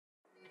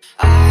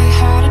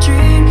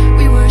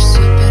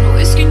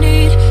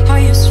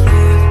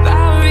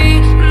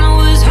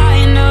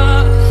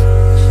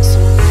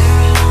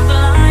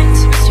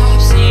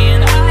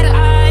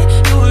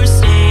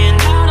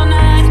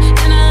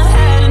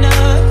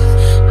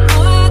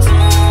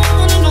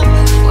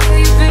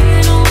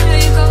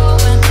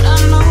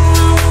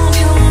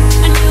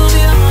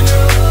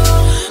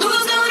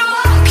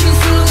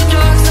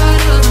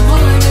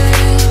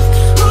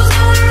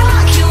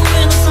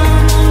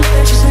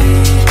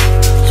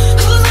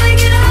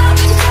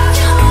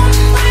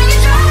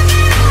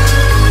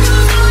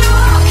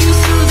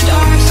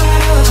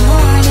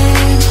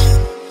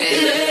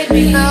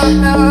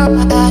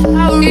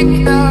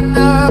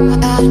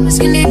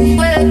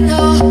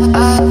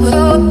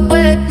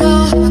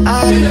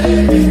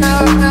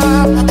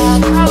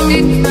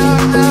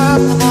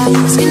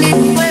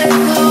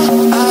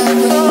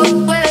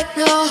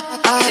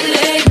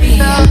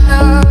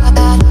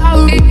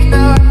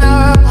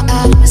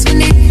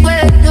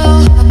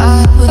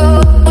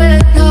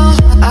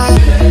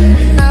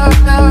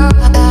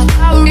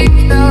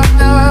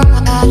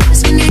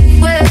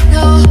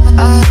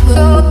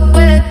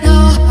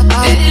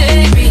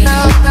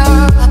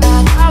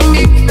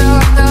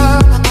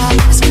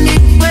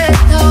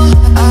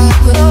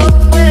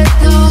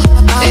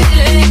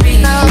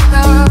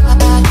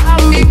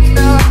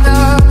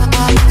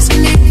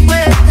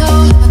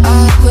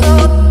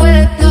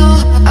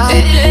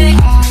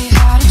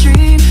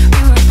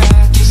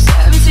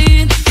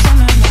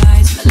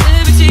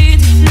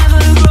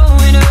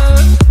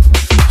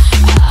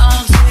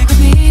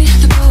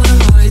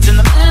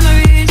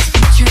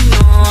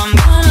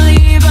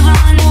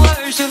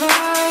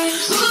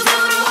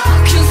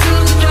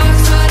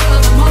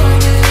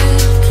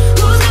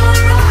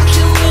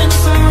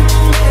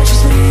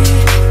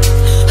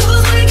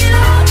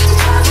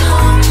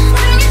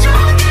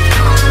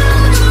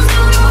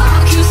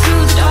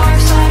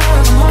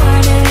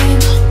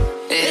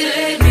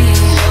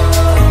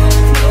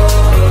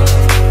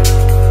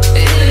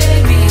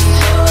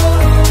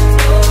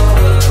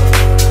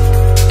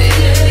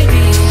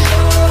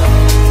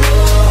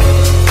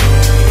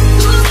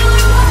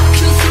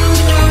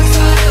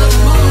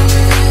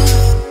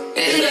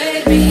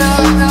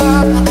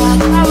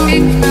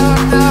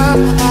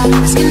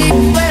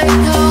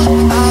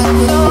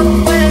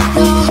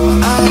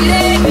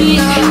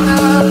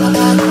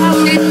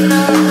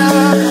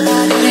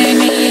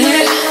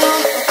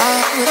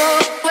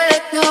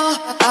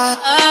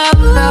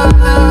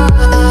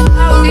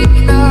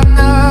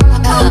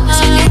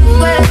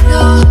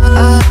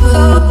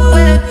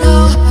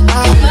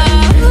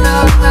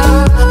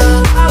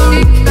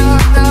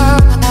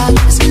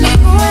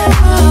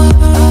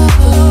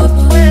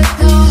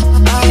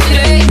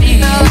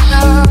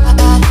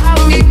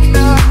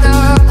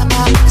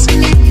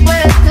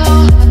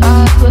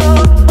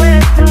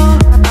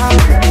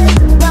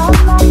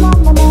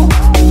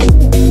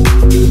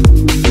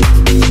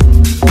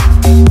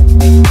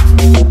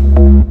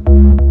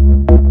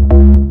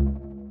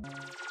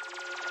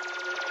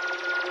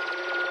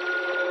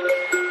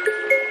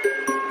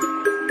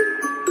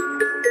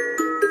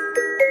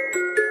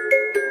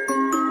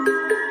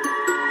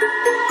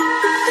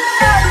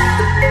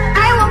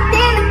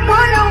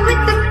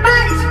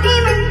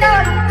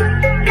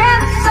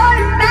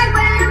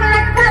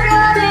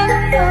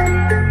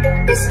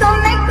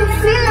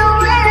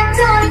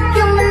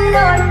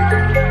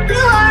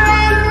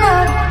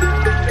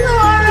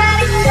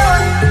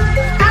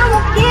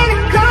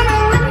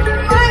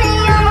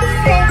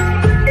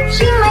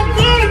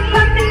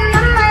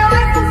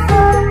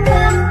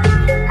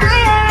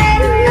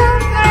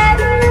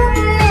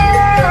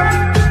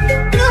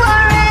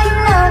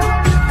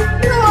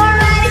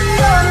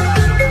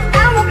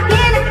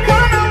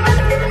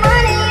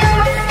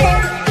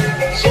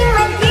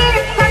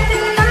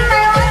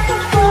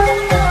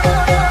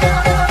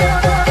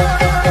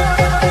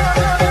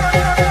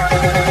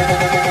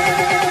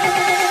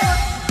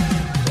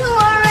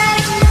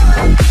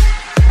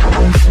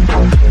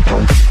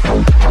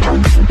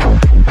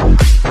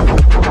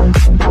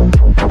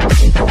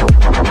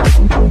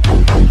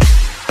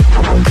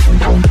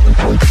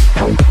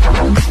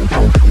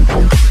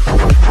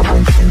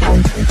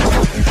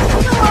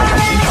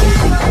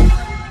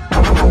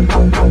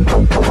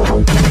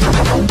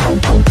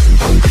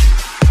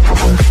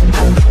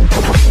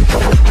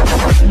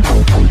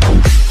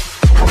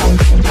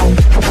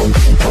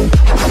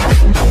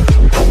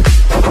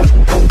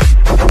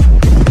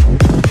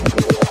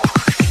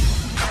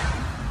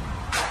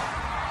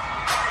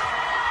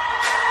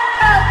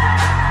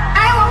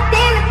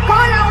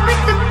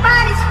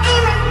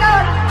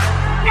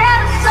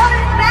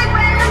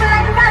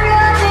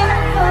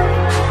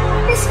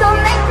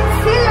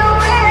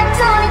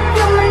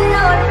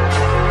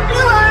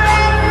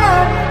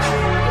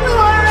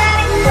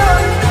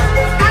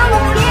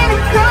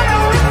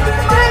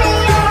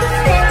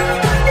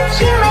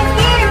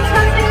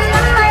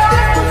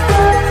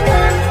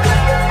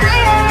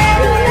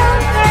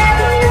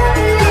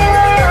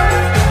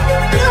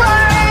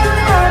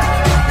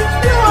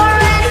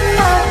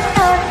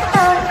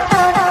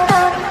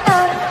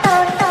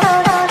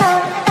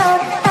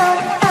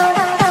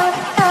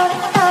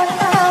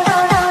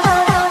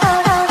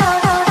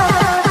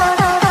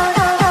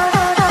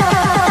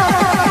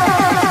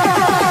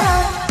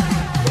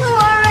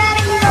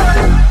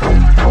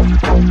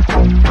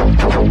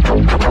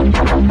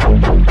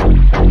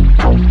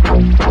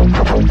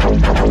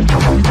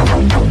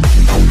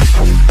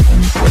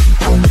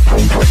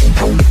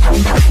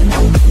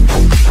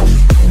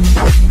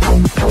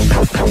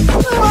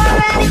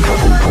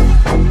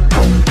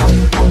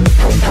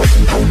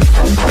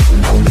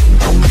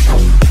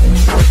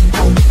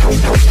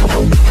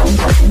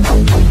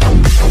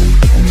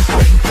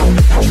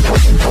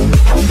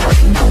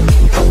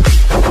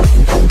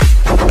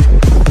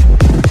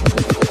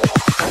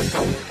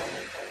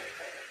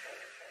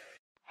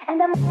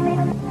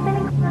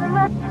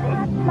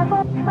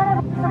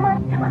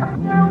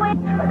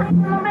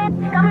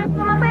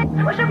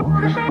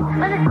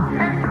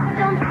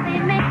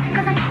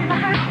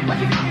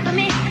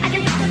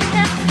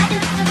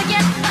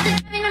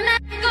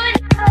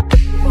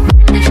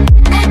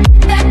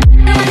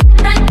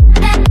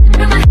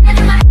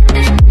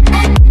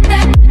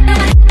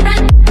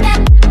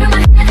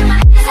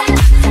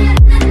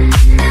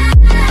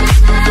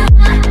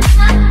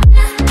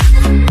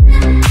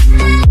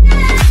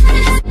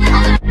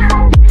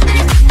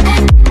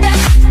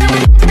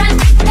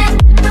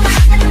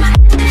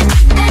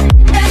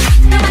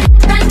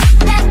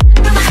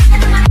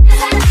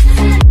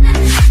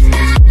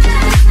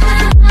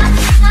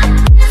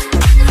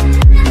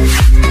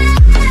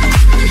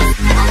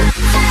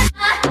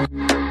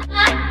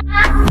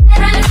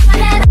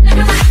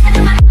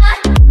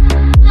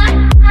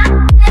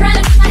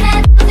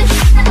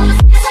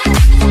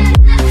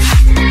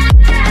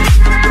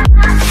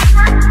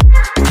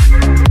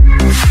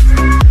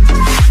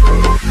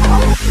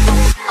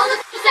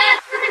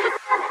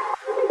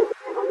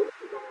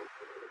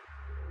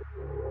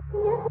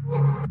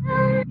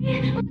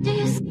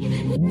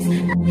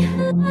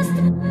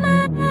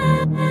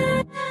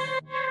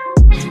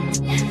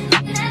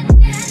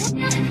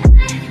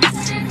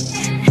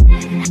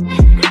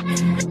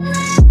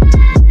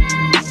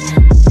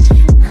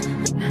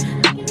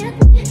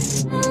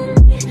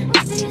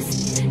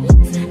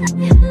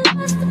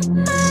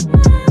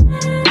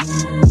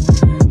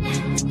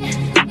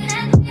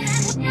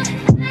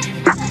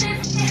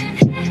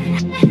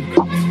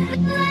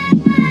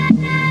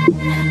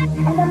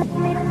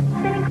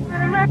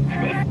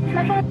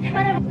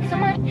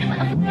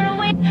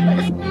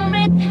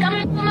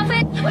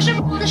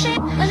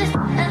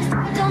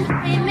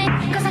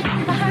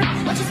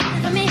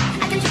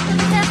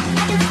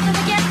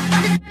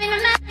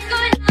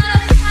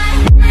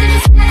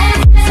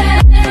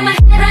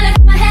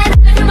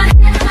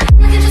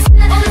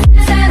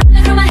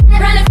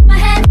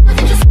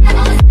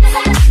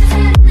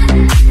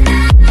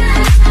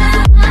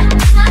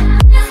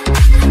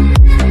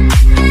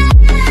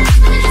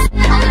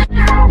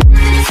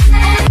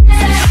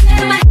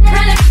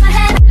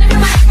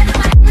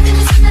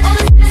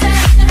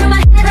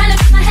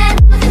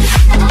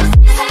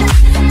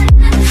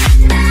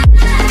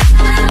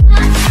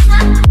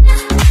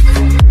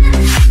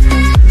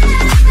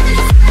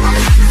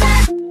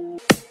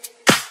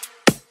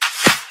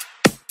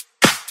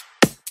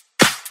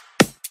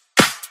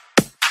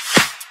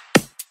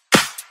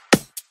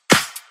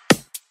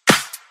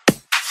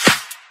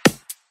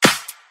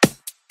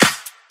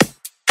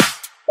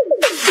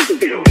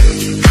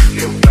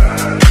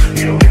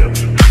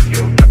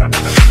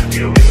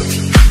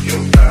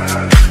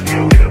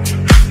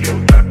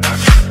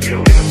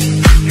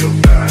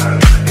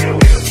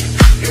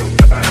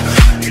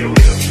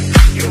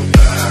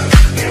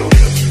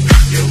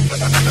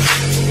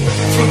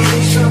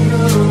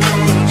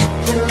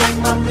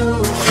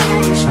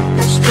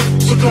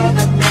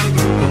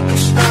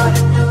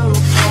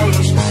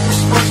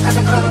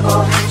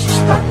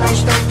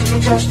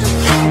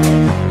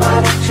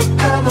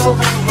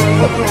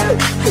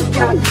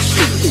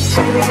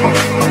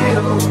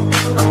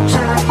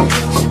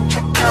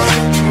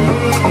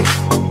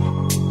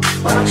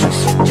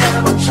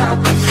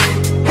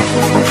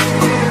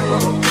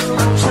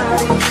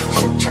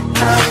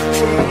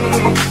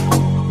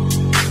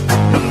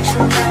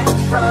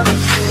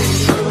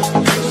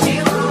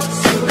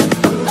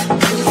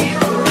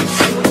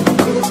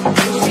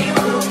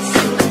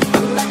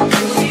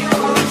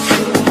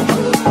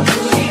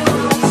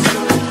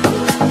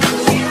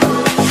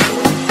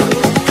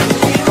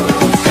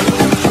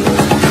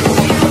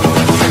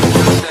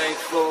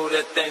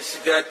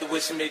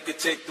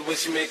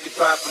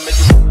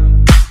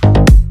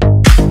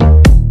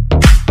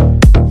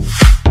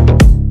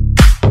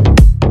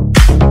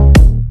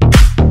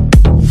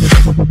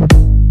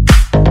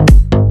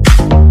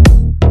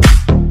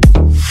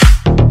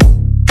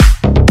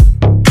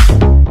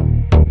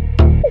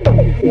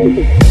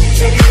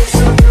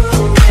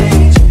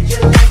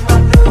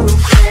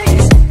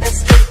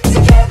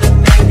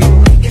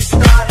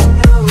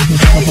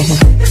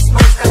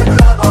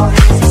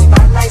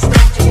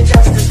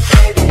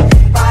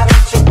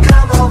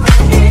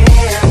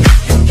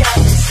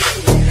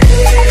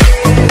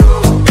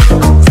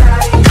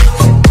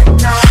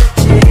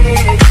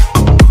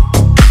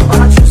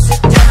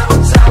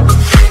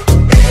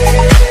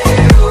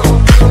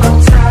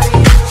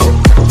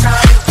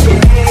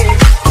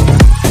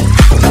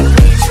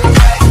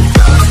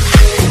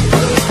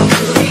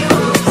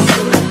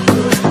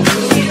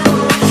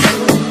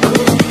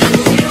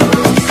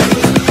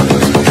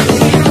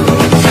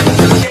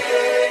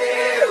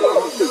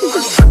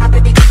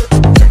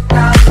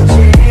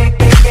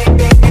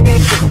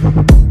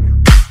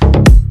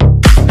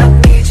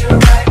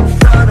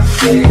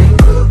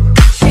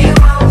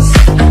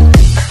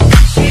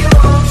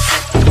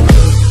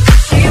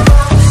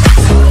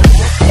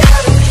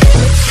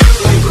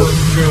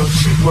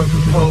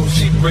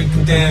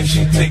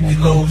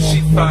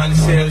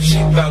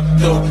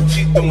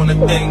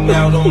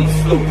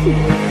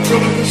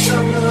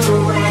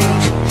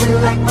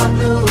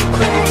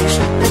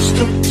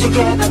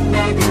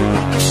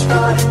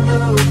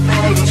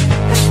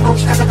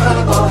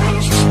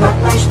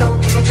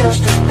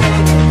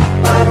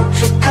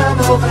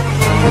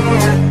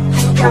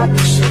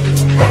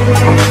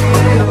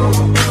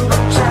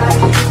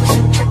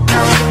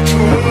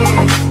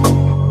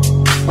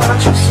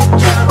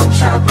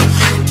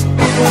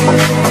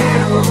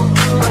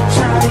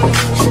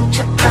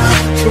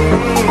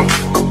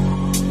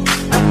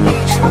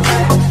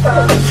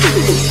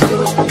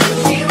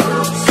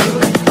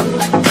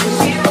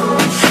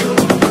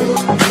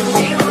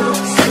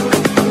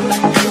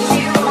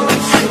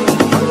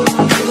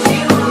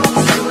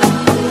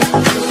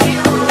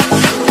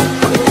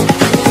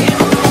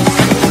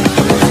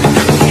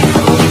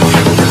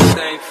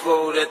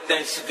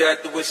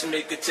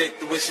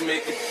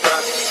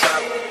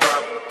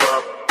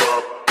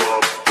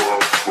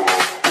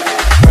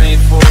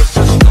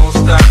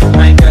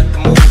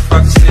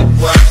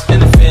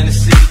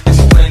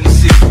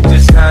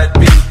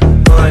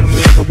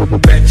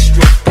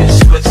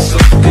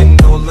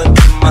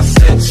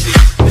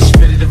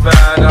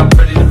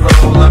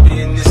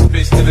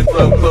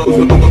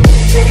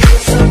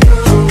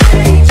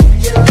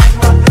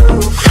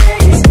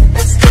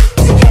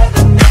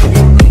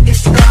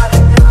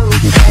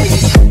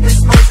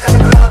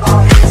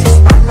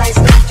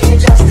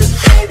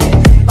Justice, baby.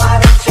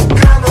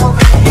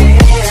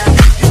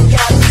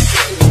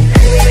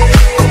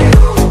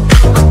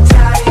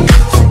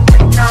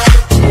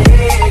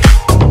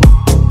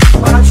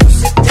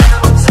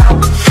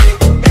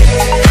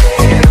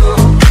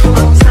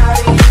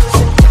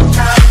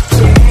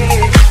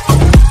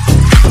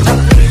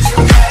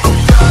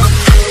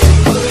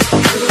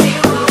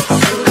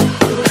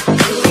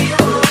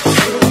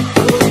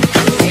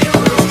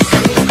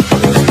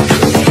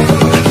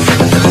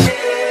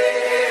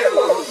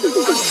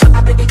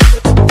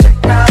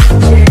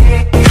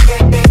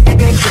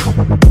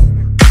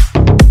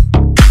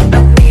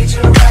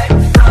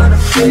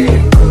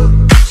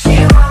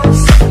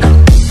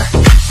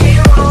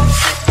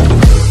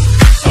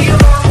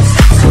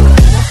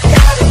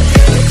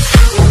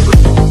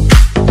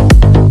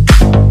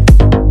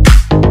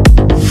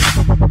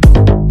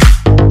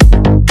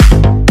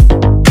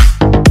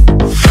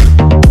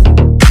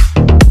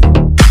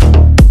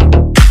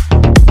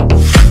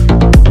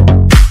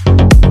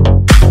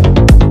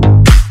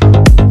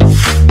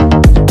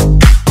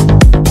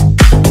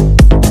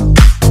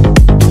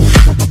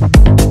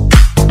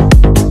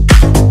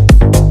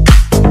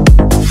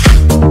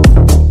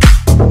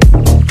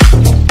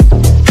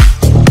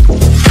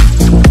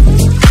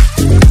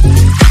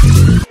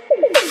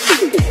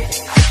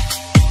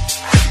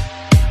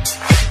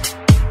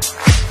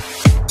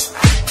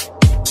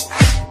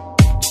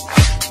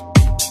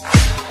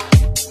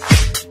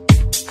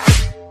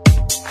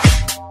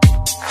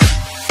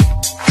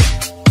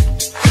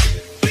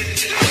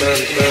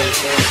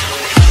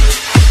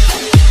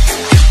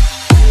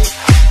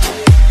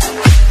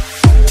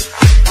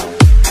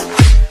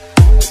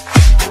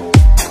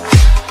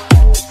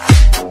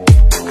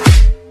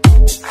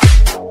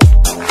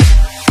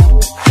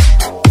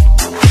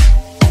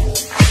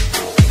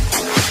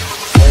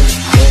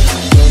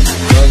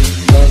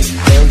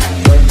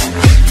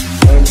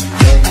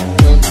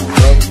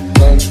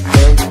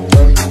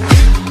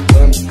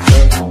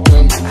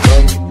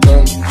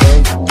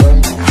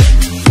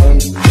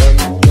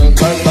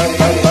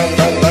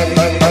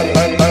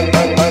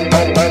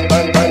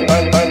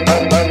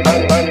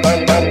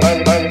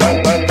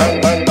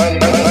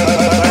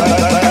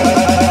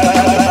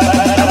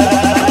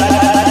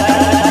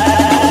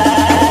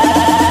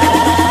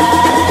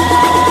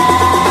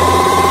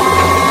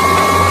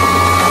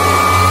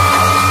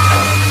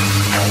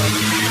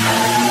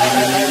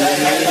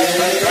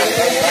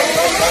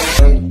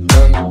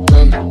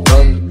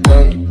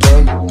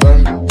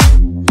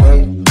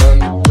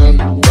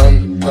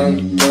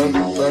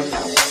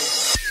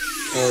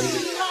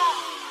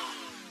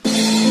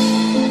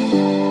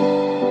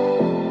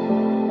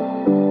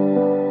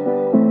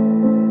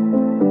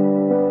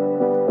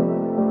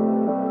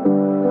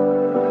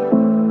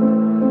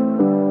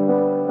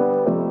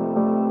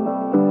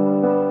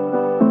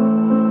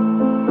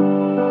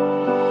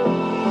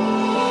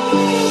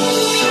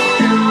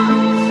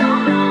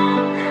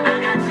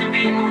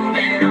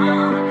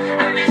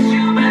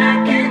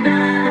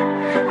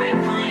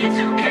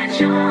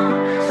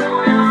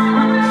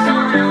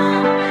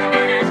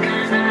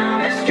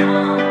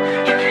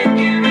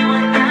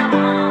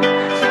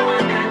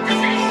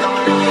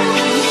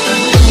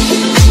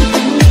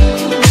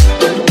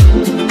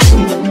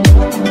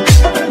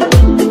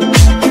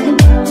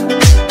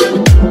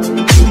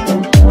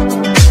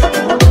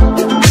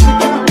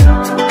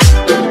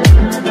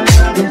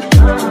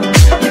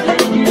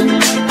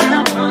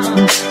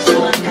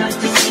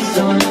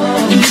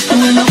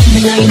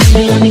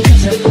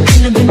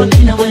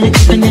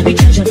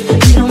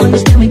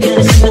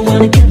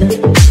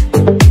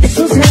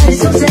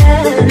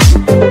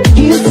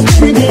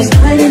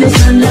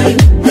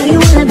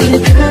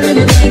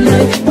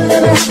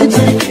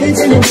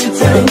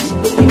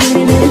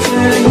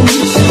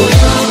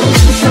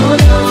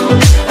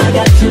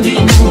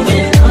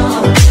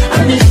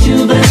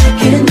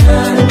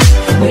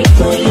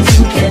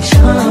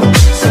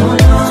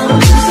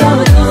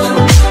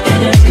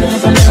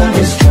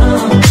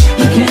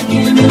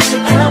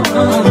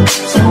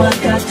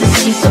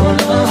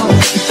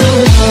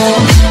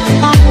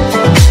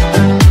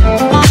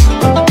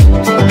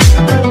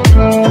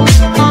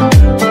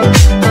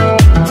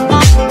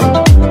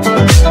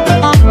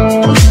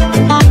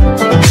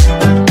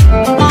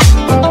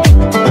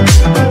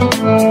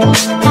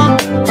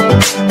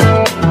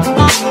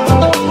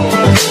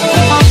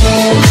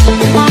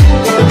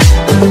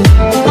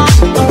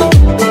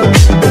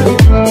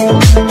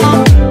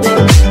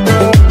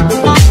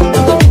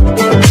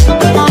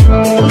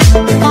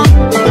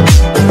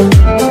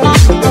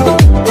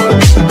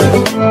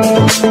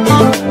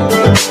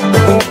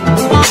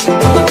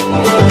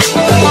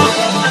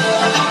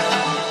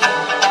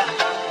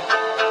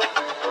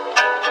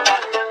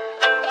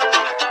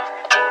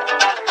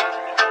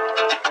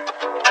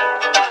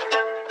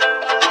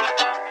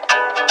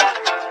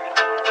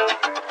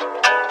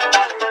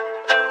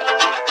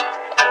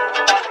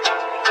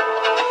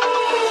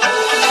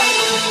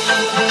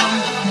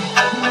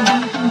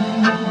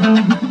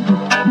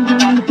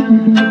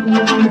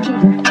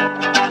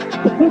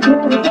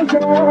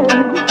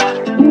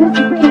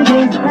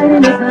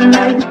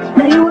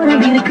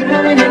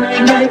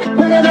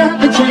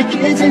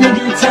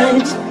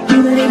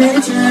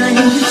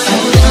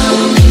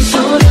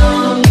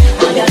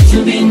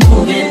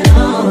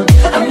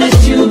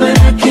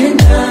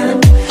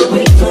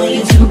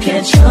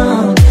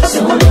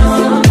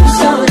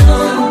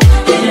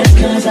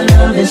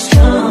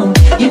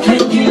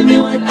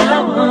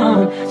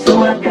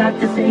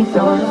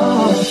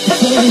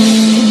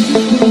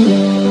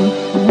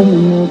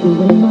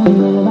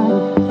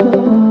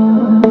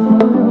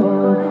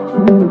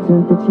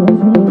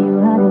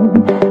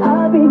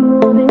 I've been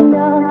moving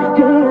on,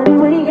 girl, I've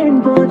been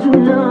waiting for too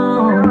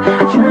long.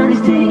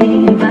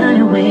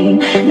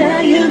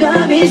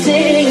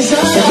 chasing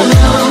so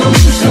long,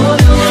 so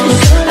long.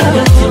 I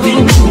got to be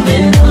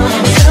moving on.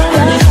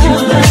 I miss you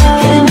but I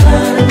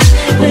cannot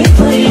wait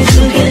for you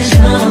to get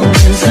strong.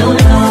 So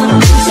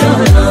long, so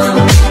long.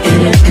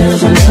 And it's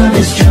 'cause our love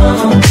is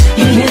strong.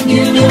 You can't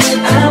give me what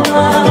I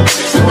want,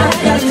 so I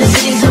got to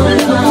say so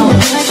long,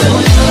 so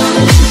long,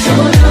 so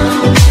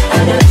long. I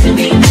got to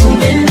be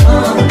moving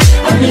on.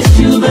 I miss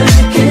you but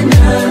I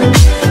cannot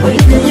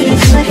wait for you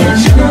to get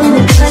strong.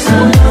 So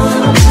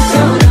long,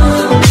 so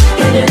long.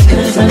 And it's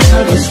 'cause our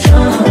love is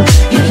strong.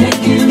 You can't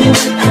give me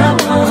what I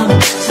want,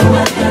 so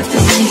I got to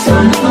say so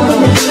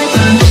long.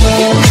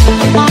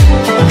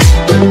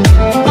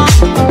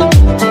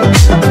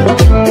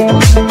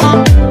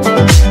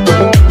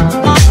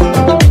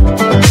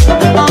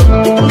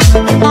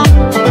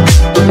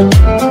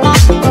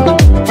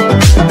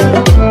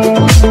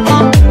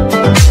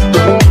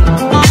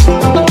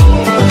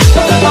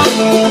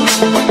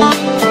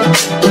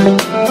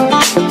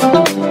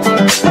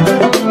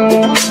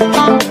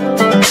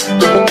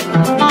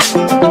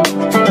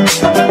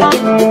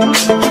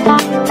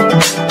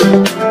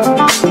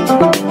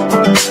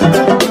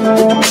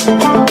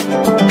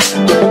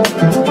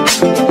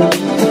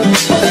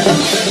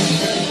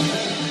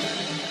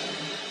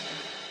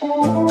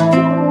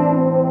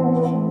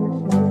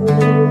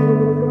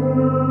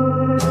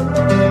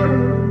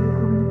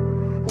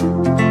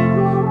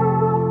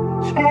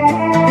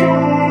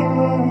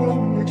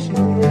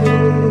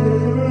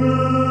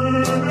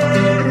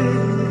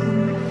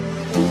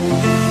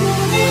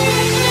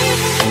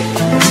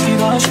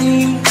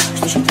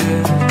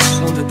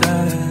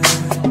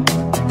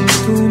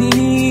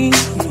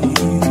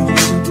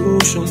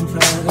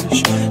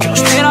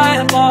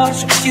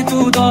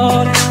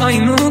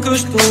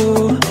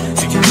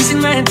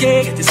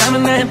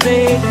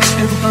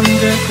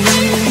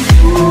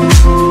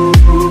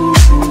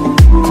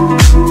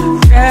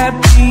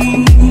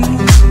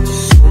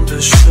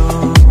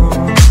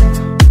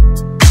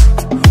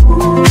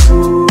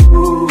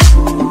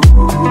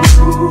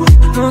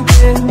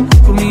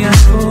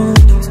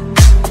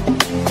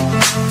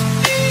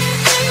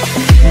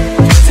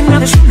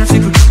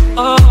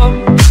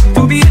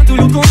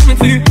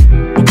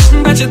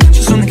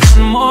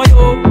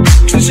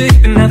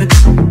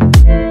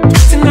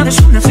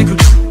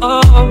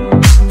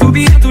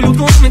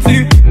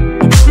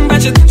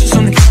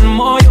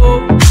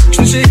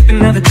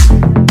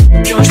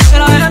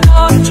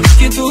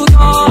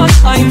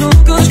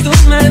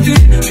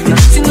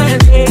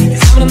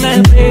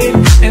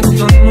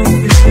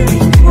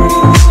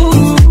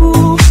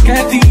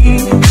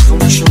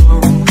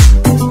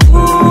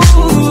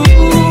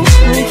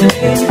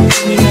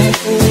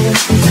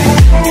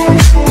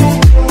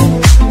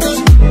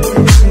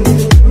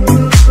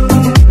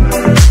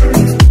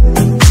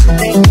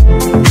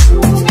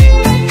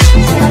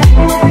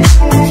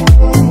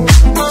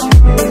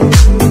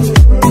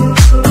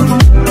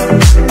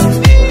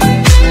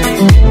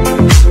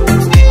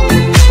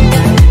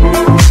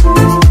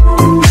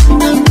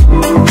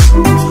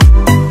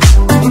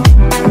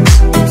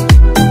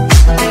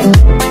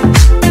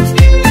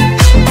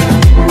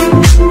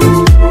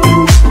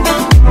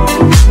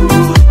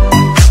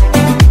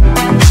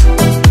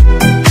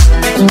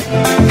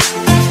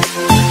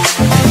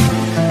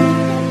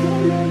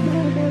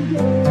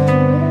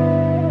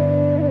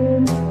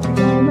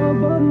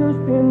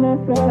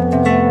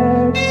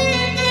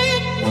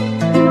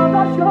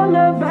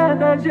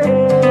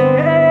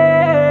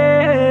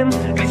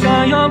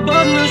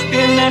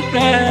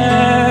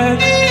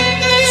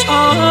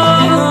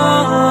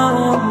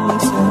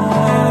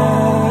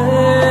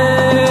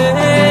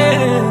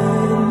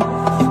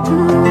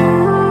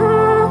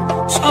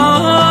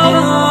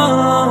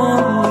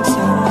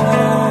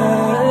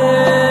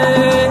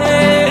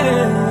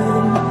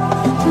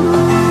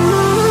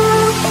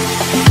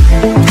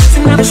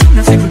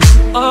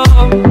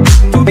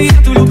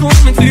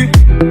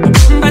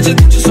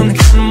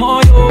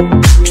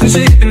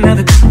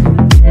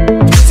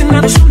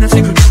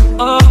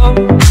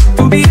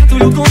 To be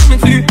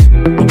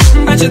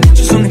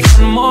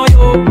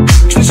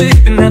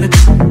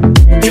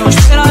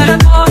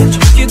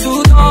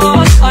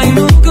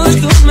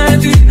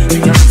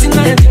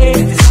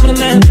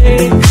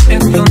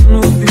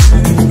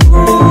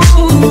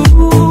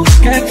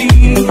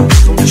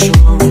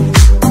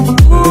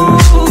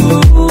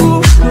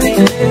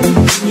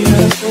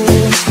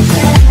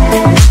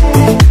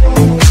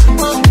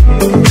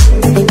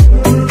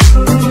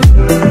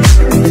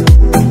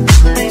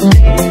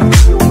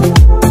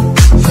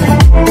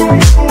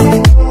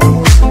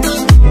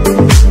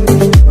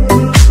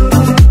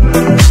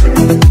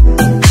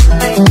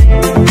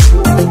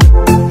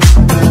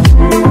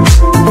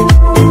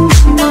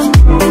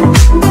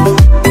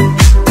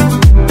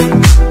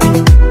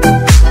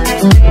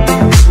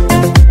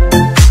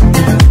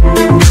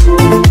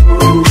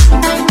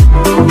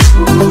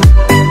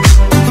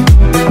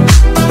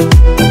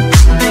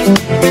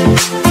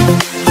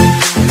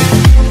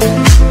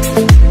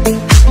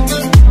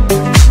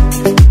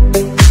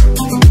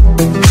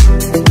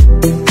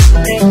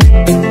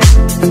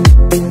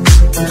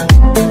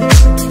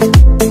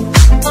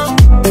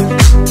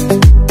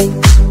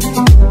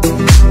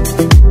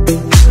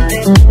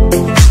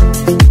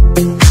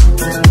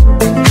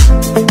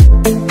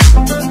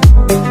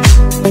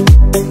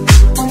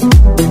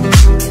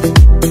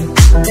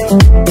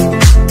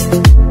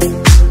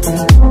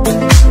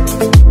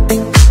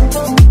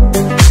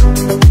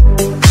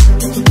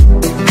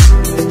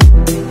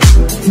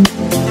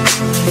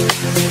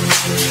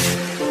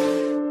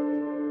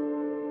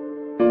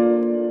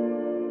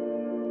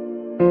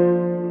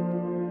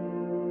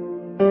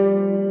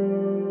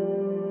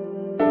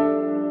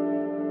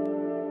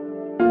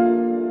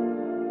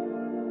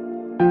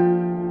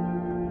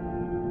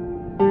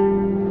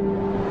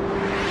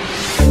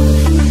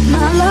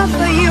love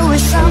for you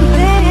is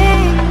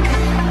something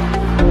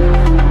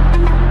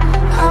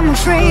I'm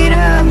afraid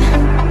of.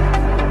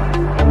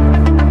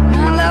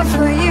 My love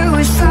for you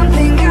is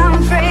something I'm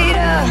afraid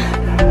of.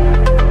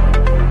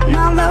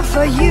 My love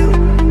for you,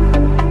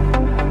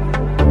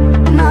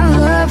 my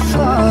love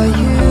for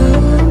you,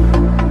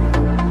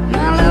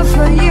 my love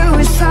for you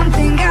is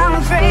something I'm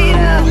afraid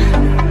of.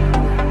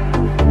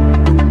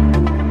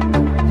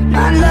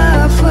 My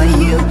love for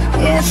you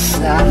is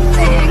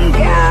something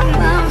I'm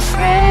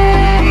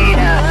afraid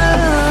of.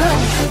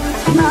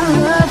 My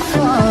love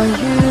for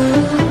you,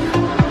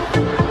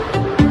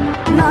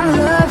 my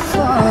love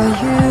for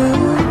you,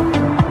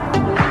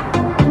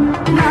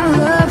 my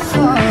love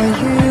for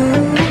you,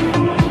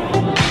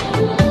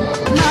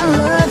 my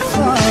love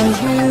for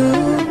you.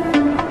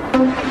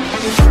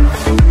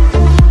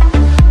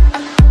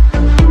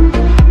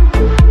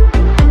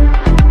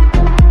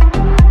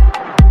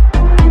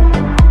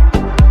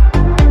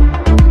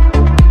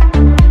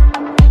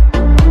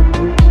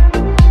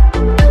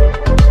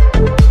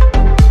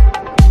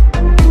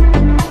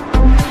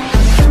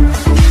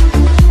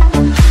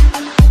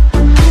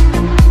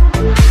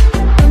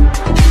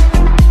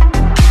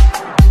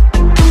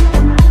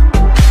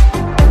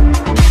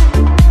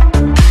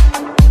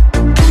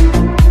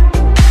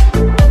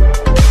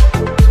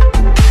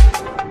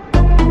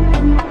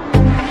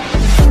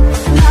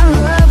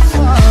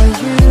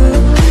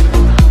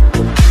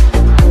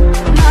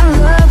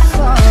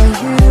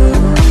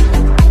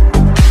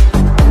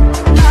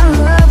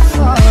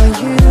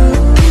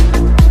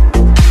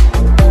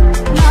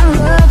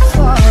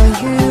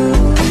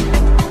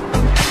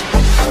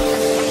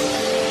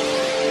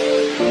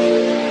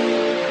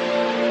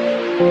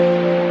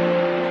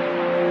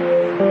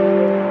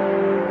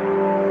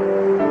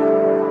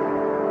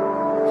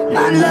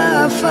 My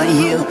love for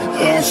you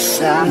is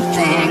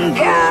something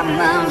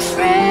I'm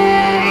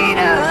afraid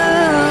of.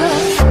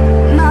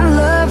 My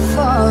love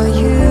for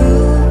you,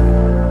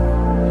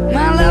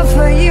 my love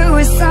for you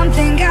is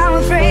something I'm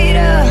afraid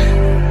of.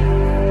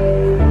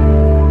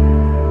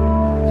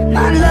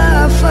 My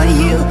love for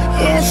you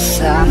is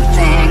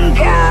something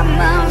I'm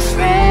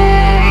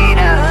afraid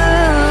of.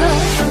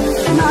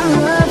 My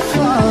love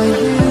for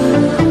you,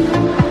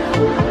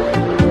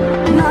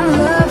 my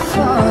love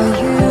for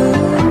you,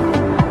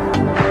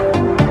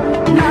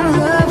 my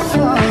love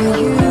for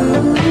you,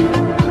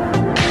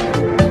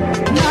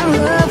 my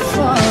love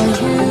for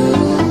you.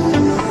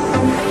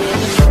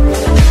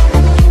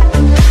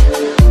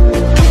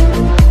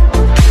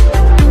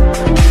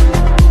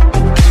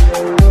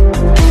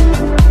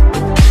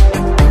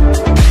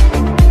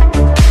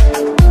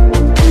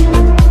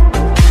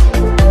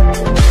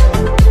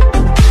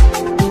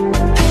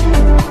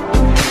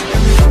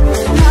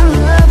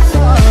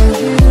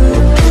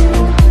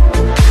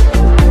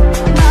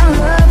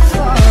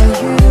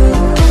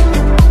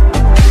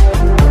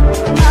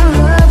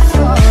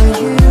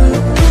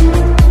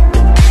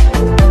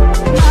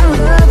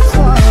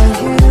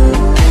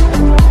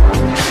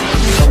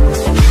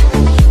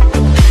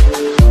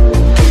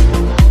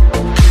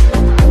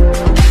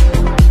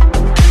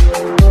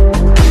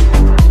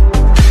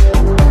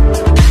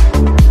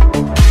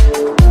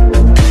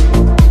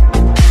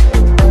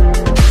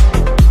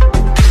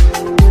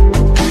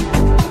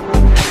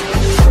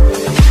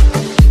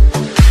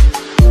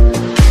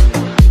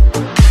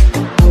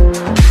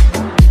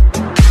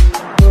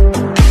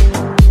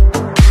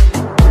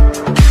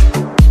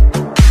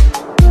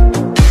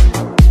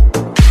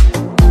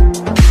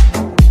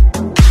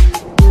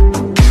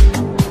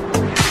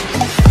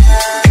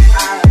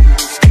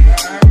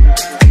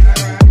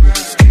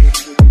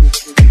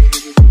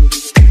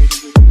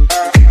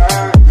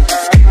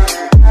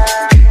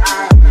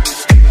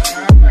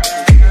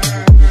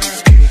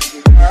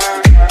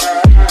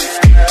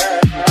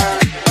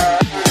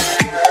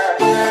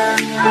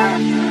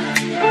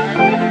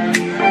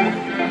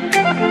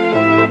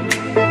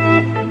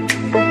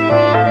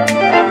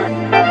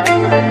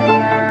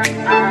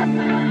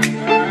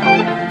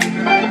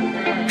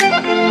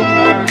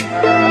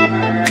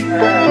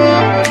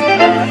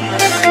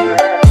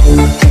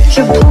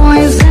 Your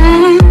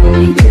poison,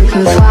 you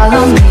can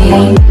follow me.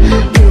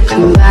 You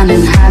can run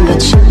and hide,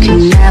 but you can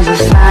never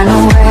find a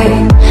way.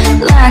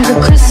 Like a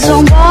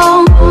crystal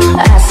ball,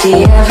 I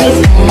see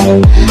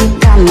everything.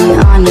 Got me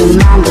on your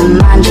mind, but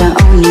mind your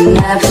own, you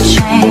never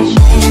change.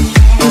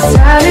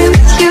 Inside it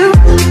with you,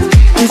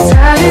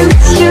 inside it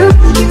with you,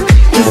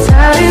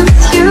 inside it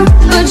with you,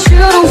 but you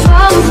don't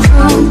follow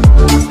through.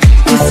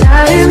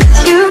 Inside it with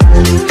you,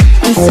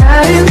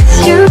 inside it with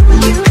you,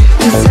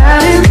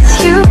 inside it with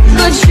you,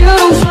 but you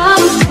don't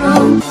follow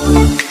through.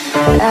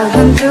 I've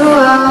been through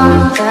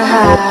all the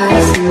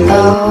highs and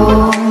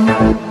lows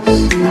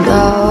and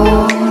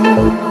lows,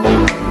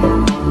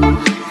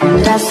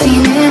 and I've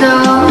seen it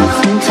all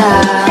from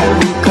time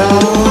ago.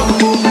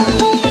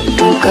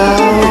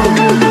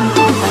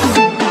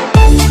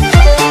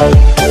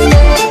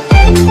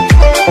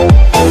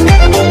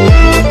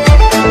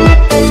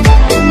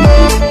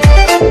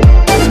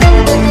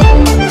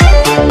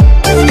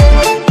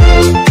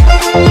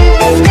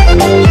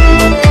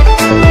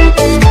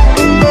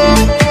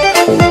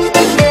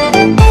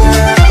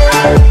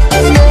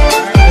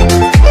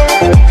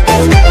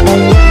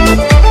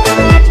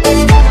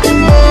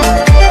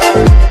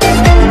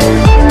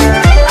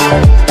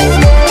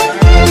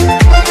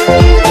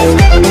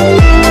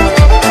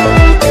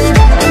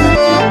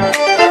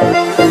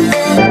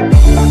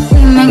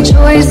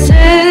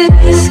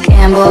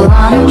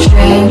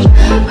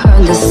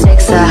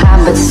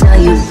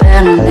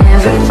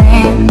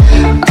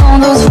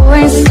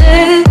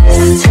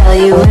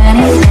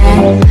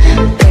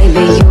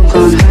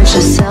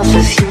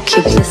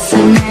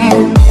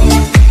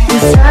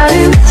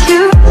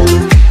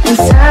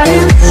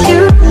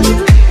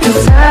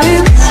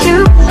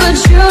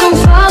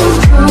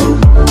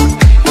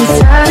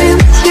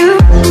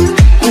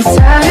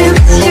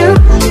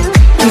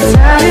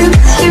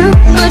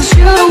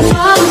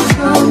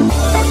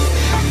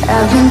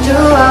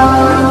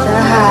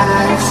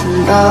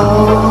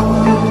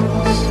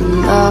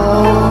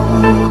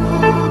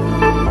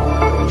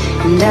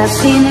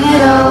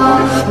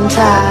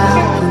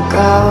 time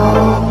ago.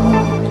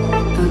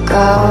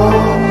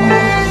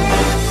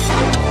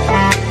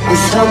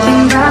 Was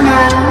hoping by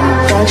now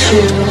that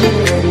you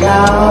would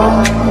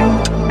know,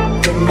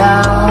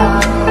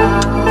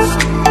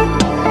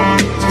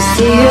 to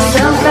see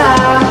yourself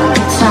out,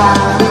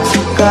 time to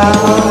go.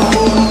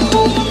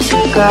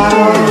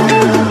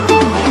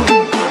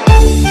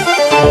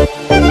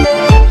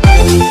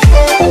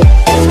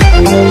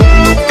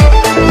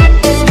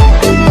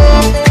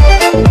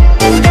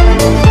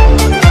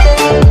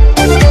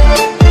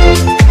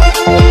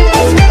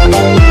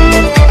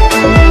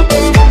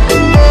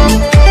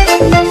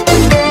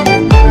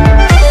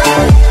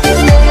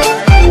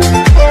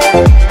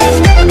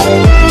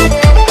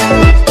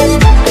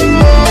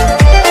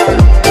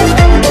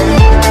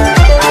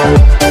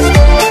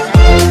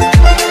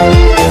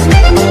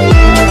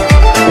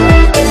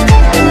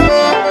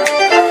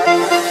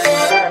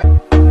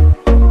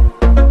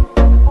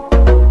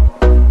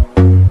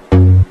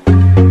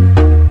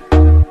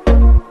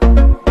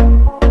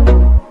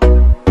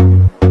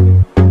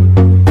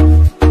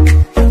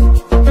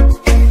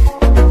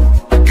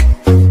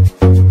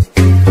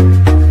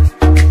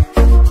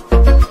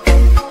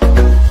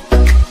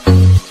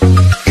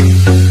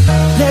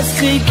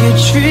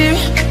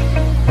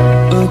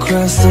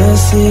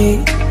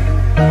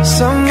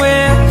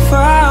 Somewhere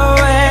far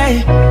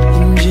away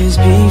and just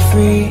be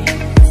free.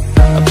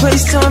 A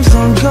place times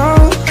don't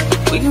go,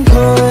 we can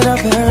call it our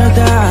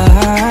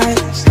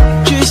paradise.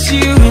 Just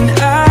you and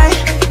I,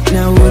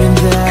 now wouldn't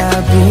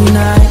that be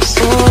nice?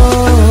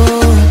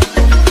 Oh,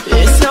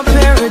 it's our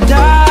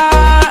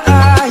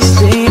paradise,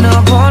 staying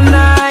up all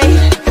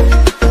night.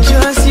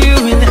 Just you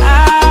and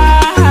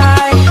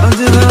I,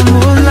 under the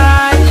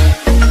moonlight,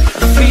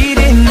 our feet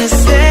in the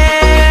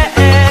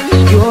sand,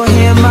 your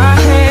hand, my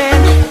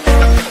hand.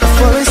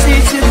 Fall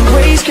asleep to the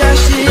waves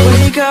crashing,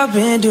 wake up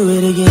and do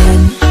it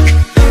again.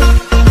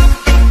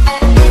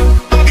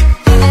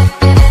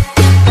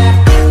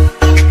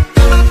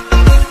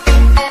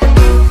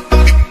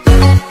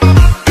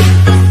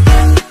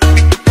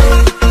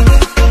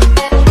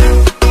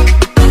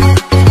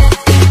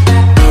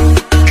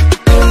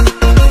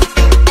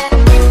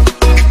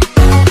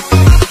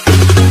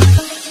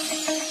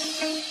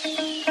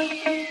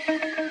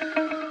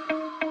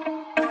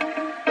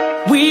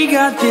 We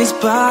got this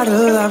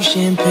bottle of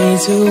champagne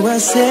to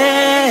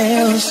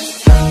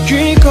ourselves.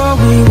 Drink all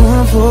we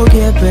want,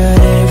 forget about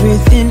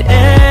everything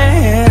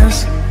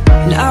else.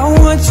 And I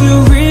want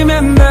to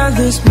remember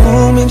this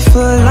moment for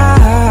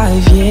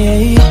life,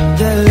 yeah.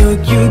 That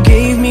look you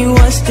gave me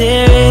was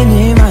staring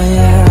in my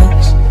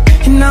eyes.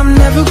 And I'm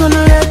never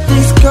gonna let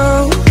this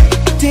go.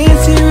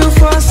 Dancing real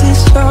fast and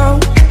slow,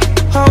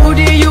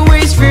 holding your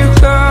waist real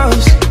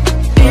close.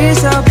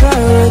 It's our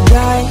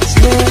paradise,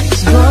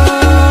 let's go.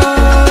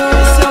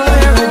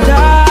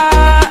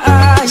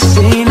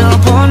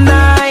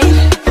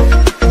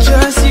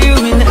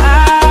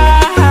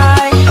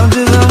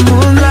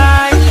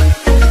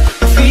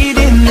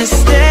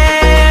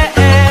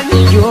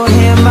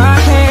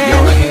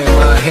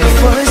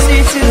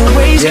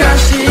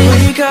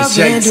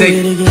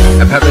 JT,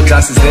 a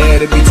paradise is there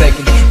to be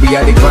taken. We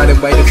out here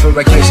grinding, waiting for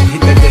vacation.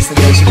 Hit that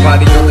destination,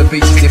 party on the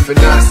beach, different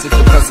nights,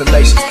 different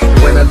constellations. And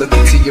when I look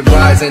into your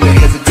eyes, ain't no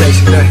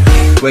hesitation.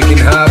 Working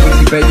hard with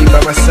you, baby, by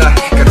my side.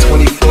 Got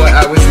 24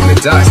 hours in the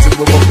dark, still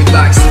what we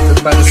like.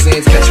 Slipping by the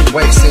sands, catching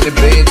waves in the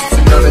bed. It's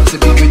an honor to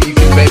be with you,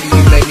 baby.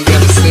 You made me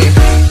understand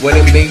what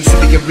it means to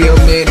be a real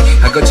man.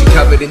 I got you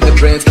covered in the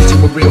brands, cause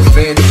you a real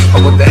fan.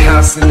 I want the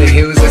house in the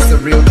hills, that's the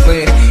real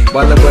plan.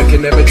 While I'm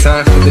working every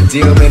time for the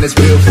deal, man, it's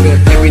real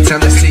fair. Every time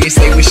I see it,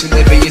 stay wishing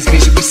that be as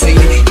vision we see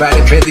it.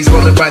 Riding Bentleys,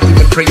 rolling right through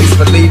the previous,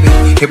 believing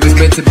it was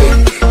meant to be.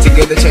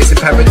 Together chasing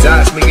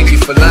paradise, making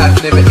you for life,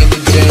 never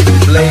ending journey,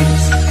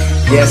 please.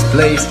 Yes,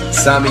 please,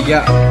 sign me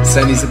up.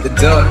 Sunny's at the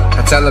door,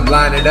 I tell them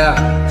line it up.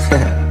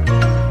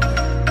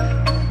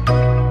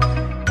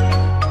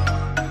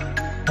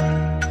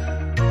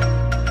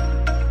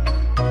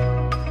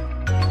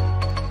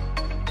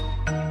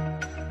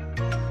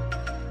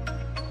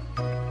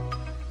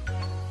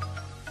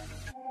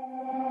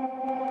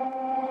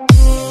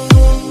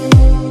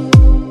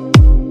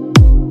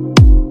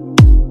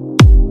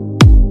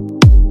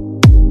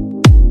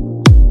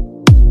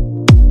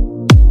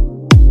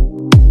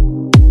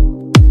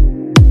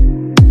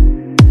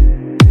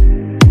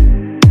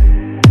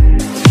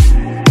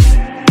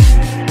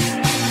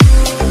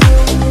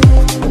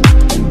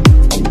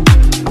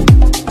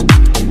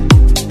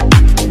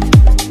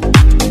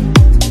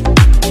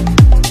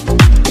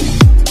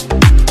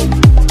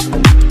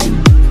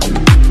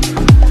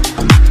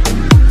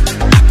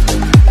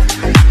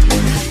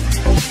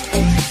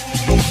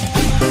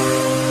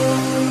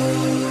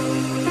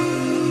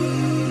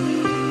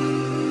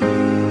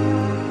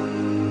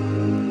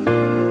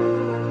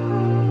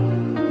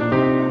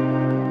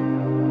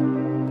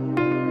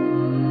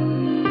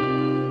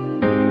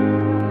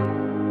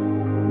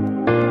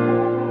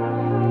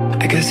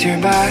 guess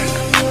you're back.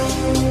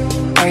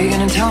 Are you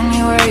gonna tell me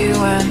where you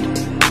went?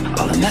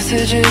 All the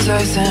messages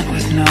I sent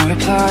with no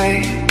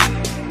reply.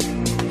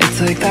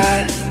 It's like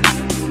that.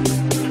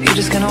 You're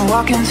just gonna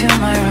walk into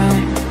my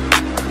room.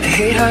 I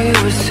hate how you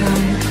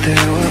assume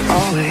there will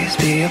always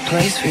be a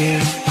place for you.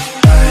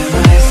 By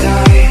my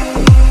side,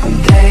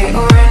 day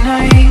or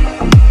night.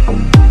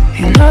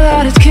 You know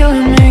that it's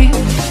killing me.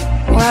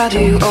 Why do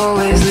you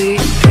always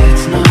leave?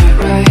 It's not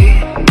right.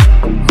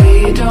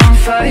 We don't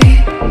fight,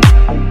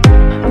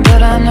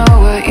 but I know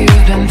what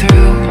you've been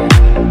through.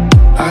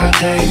 I'll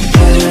take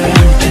pleasure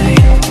in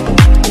pain,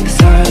 the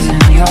stars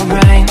in your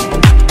brain,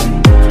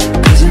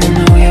 'cause I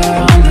know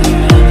you're on the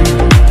run.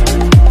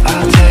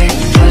 I'll take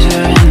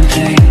pleasure in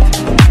pain,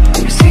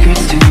 your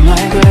secrets to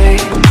my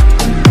grave,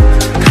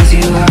 'cause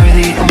you are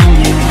the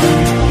only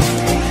one.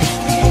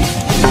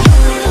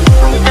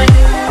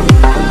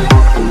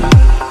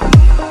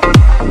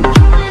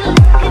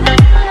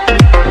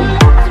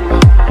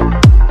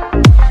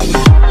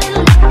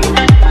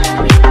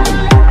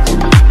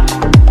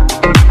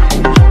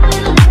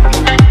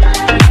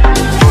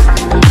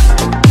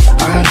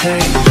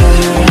 Take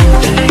pleasure in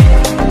pain,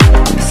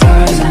 the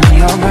stars in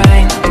your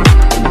brain,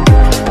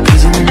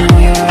 'cause I know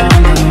you're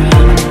on the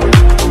run.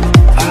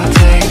 I'll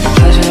take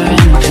pleasure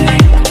in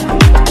pain,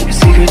 your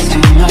secrets to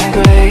my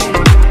grave,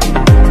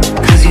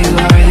 'cause you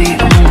are the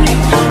only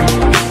one.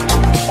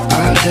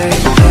 I'll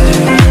take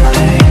pleasure in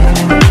pain.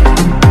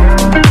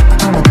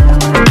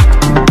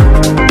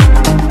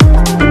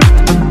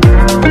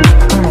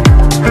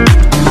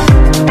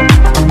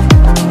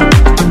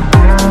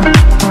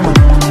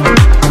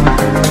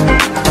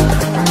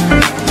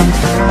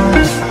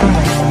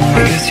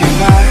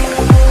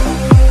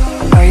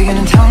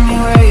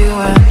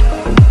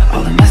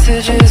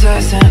 Messages I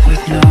sent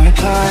with no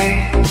reply.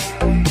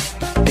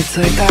 It's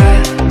like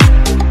that.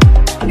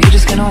 You're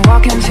just gonna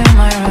walk into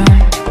my room.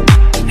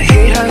 I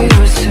hate how you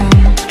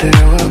assume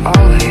there will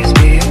always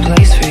be a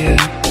place for you.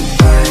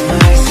 By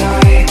my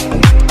side,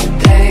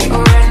 day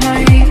or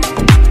night.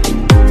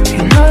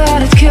 You know that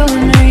it's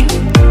killing me.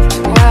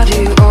 Why do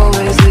you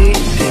always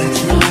leave?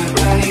 It's not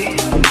right.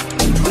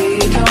 We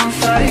don't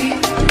fight,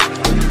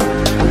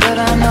 but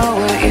I know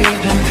what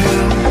you've been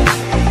through.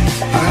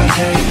 I'll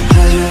take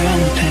pleasure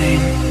in pain,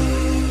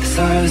 the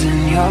stars in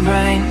your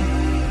brain,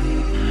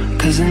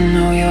 'cause I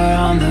know you're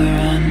on the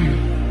run.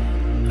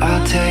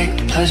 I'll take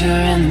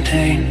pleasure in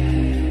pain,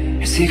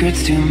 your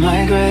secrets to my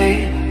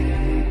grave,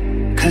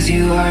 'cause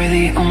you are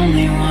the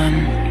only one.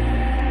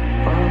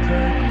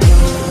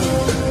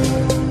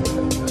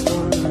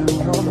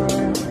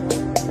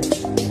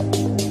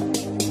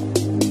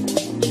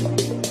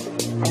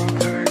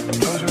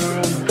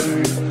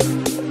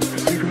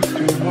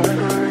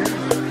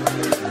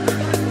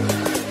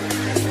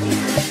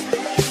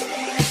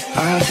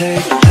 I'll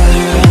take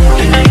pleasure in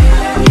pain.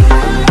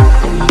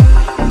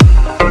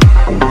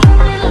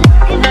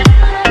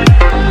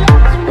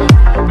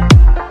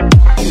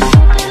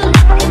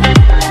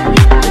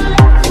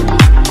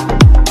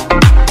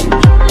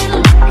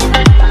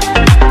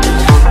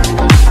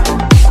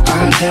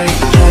 I'll take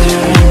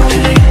pleasure in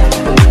pain,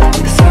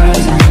 the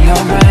stars in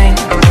your brain,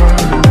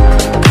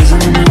 'cause I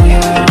know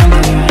you're on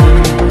the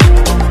run.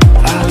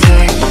 I'll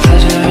take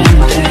pleasure in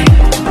pain,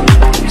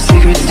 your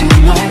secrets to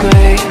my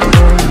grave,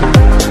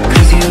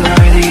 'cause you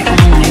are the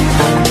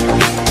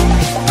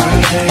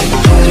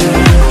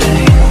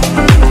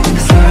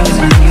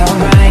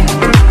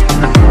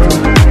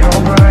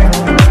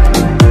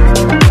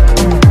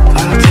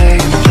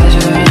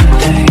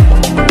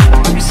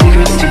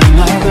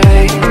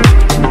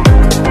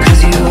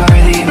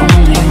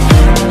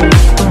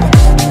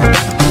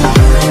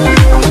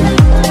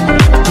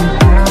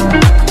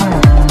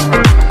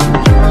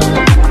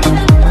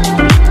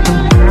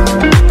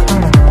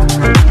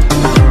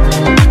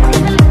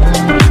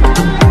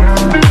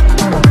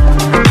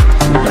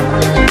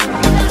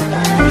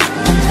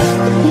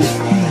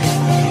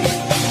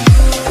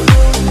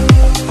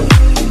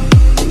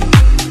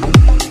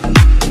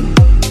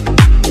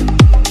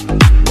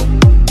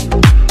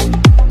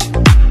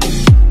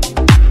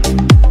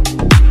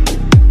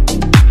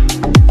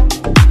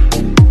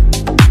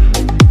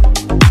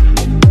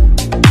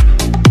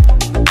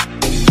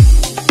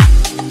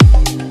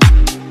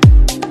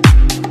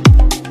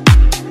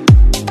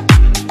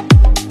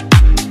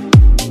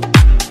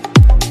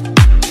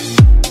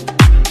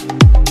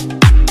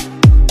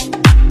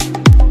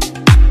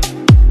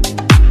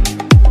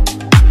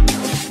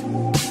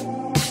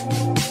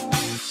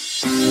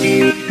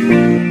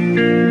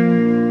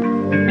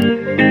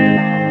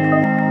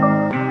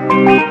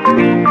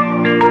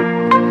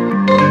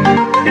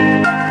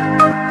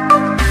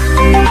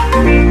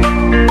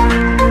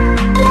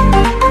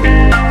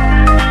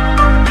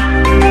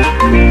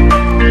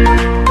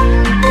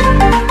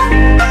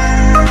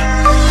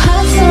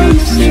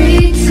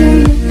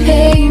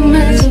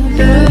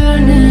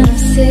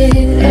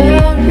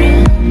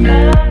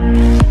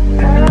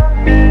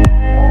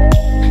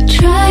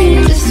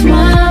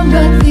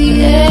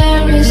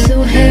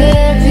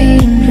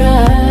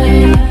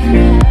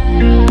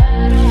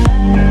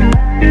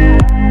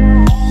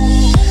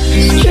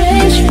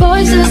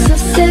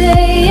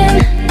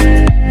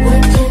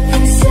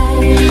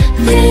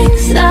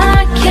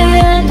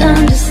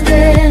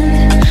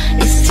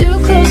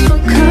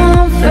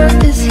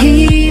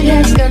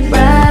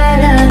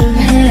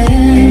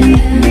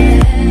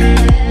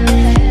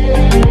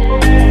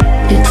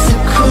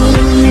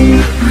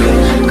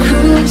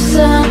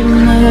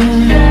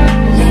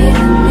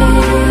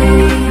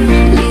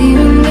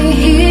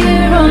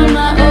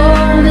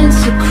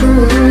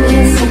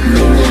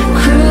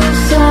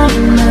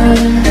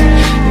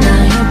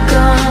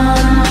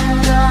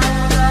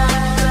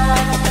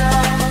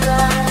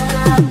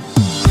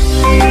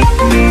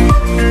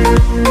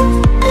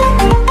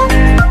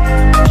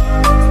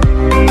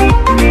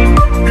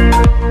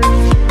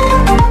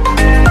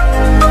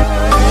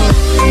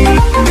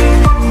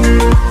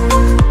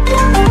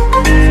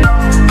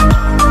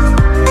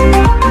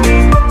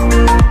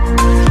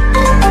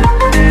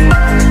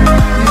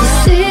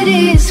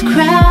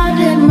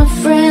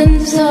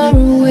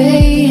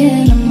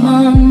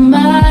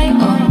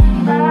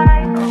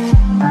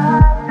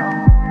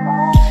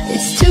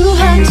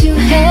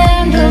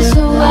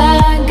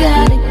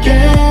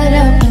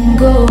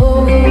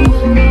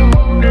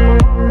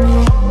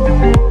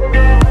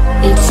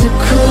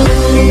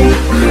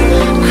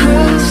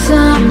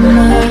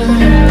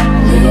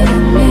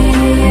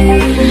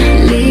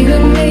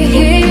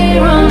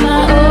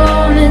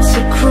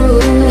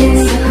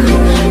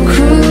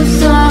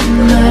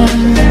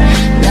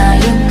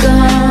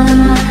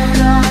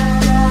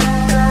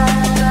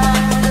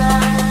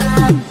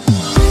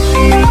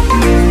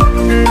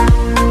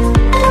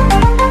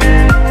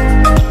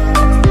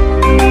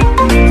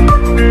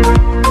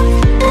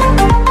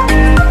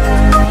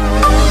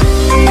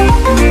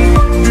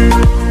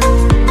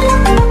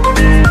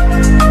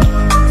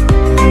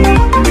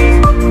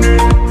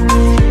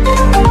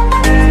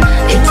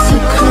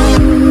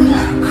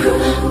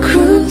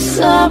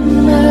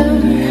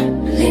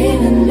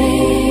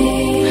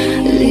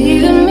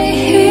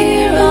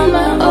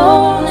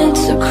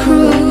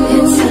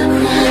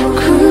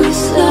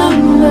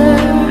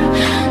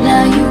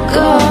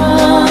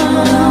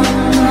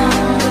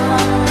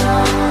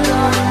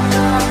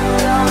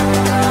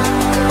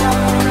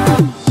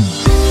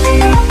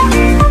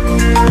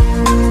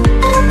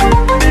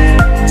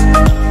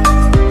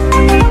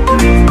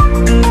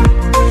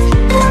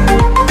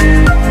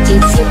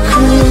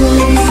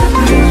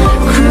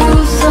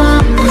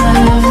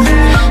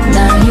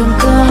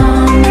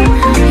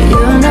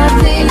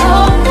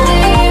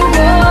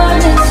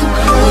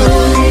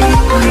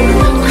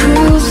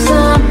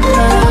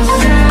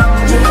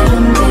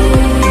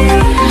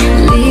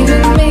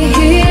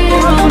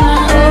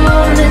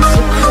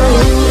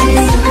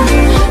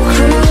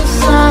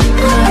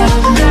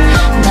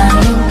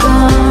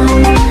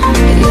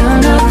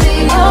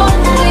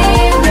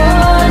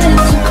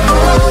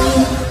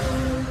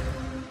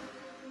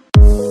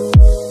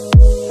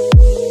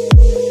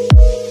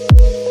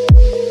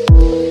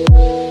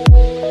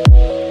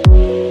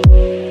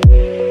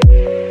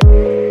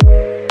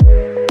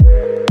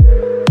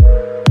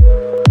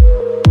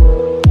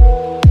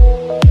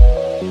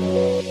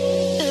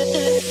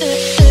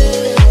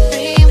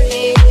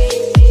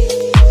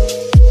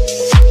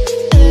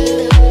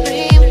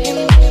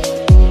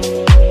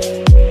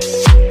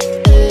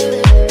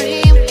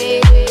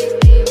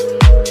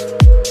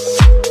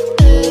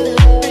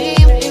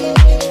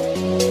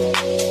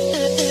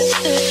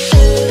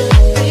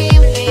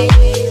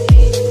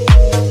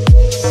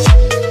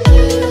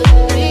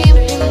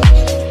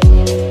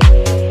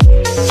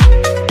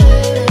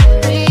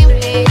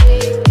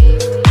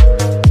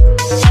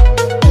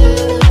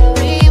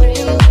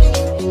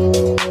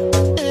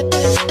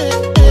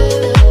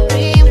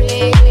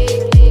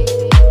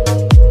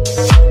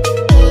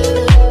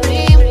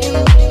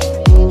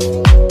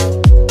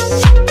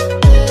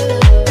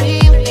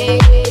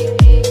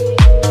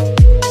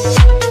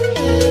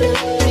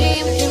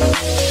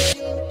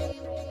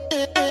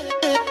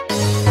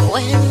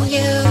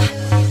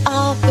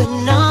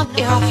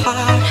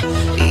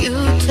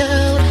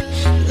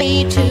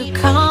me to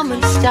come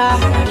and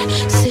start.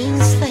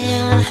 Since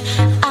then,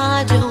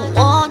 I don't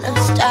wanna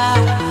stop.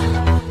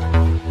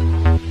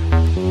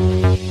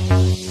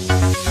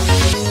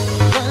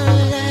 My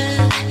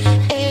love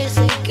is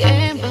a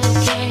gamble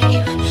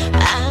game.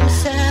 I'm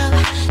so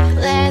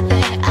glad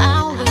that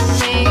I'm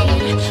with me.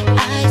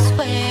 I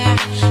swear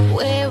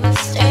we will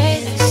stay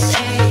the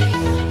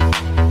same.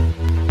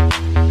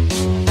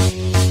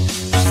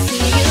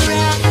 See your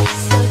eyes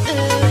so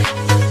blue,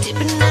 deep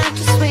enough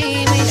to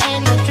swim in,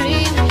 and a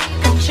dream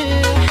come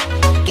true.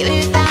 Give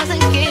you 1,000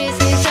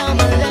 kisses, all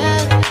my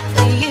love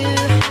for you.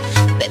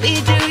 Baby,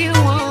 do you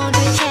want a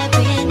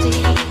happy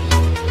ending?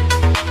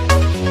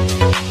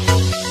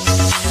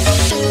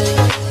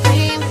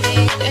 Dream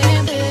big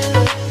and blue,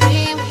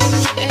 dream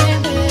big and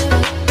blue,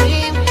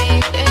 dream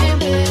big and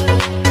blue,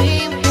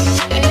 dream big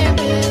and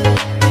blue,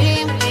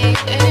 dream big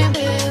and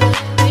blue,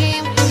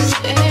 dream big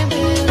and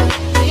blue,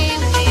 dream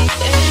big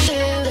and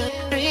blue,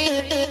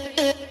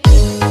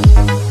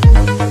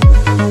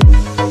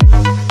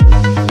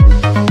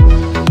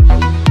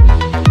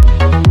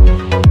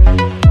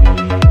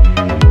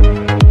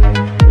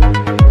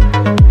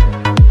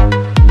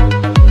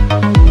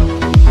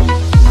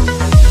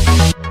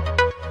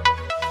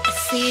 I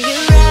see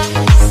your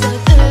eyes so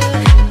blue,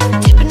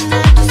 deep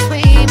enough to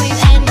swim in,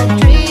 and a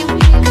dream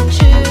come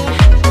true.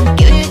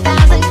 Give you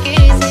 1,000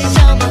 kisses,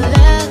 all my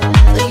love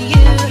for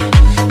you.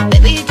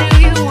 Baby, do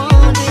you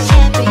want a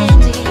happy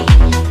ending?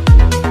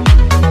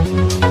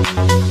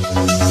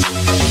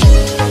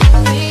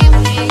 Dream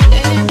big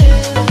and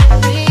blue,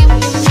 dream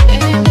big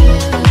and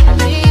blue,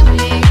 dream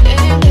big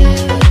and blue,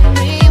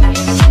 dream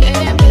big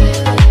and blue,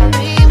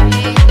 dream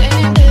big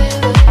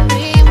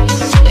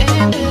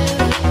and blue,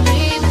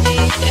 dream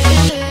big and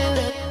blue,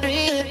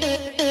 dream big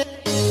and blue.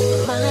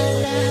 My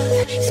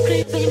love is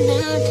creeping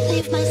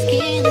underneath my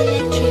skin,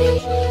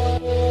 electric.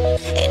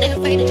 And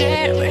every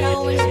day we'll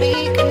always be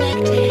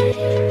connected.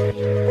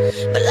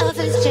 But love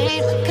has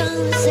changed, my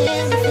colors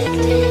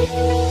infected.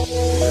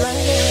 My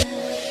love,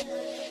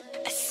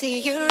 I see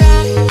your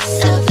eyes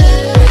so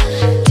blue,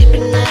 deep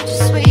enough to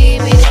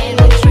swim in, and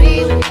a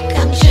dream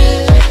come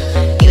true.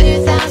 Give you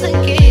 1,000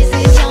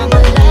 kisses, all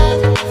my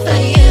love for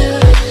you.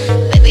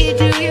 Baby,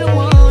 do you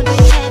want a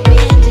happy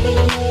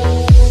ending?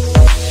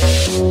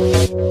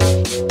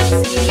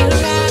 See your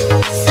eyes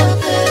so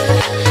blue,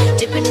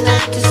 deep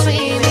enough to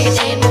swim in,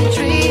 and a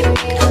dream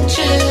come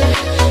true.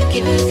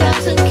 Give you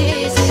 1,000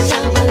 kisses,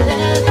 all my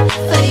love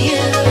for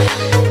you.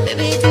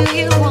 Baby, do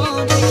you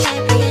want a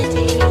happy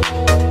ending?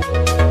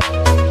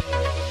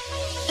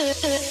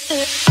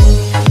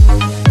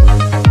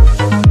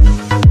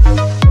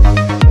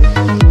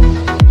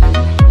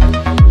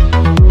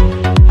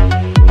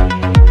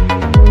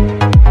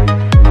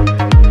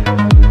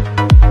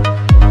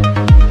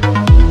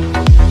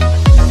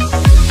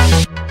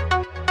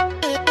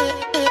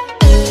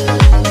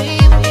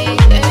 Dream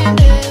big and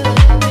blue,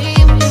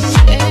 dream big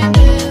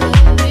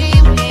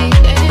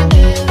and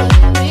blue,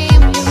 dream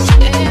big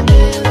and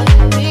blue,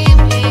 dream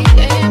big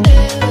and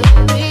blue,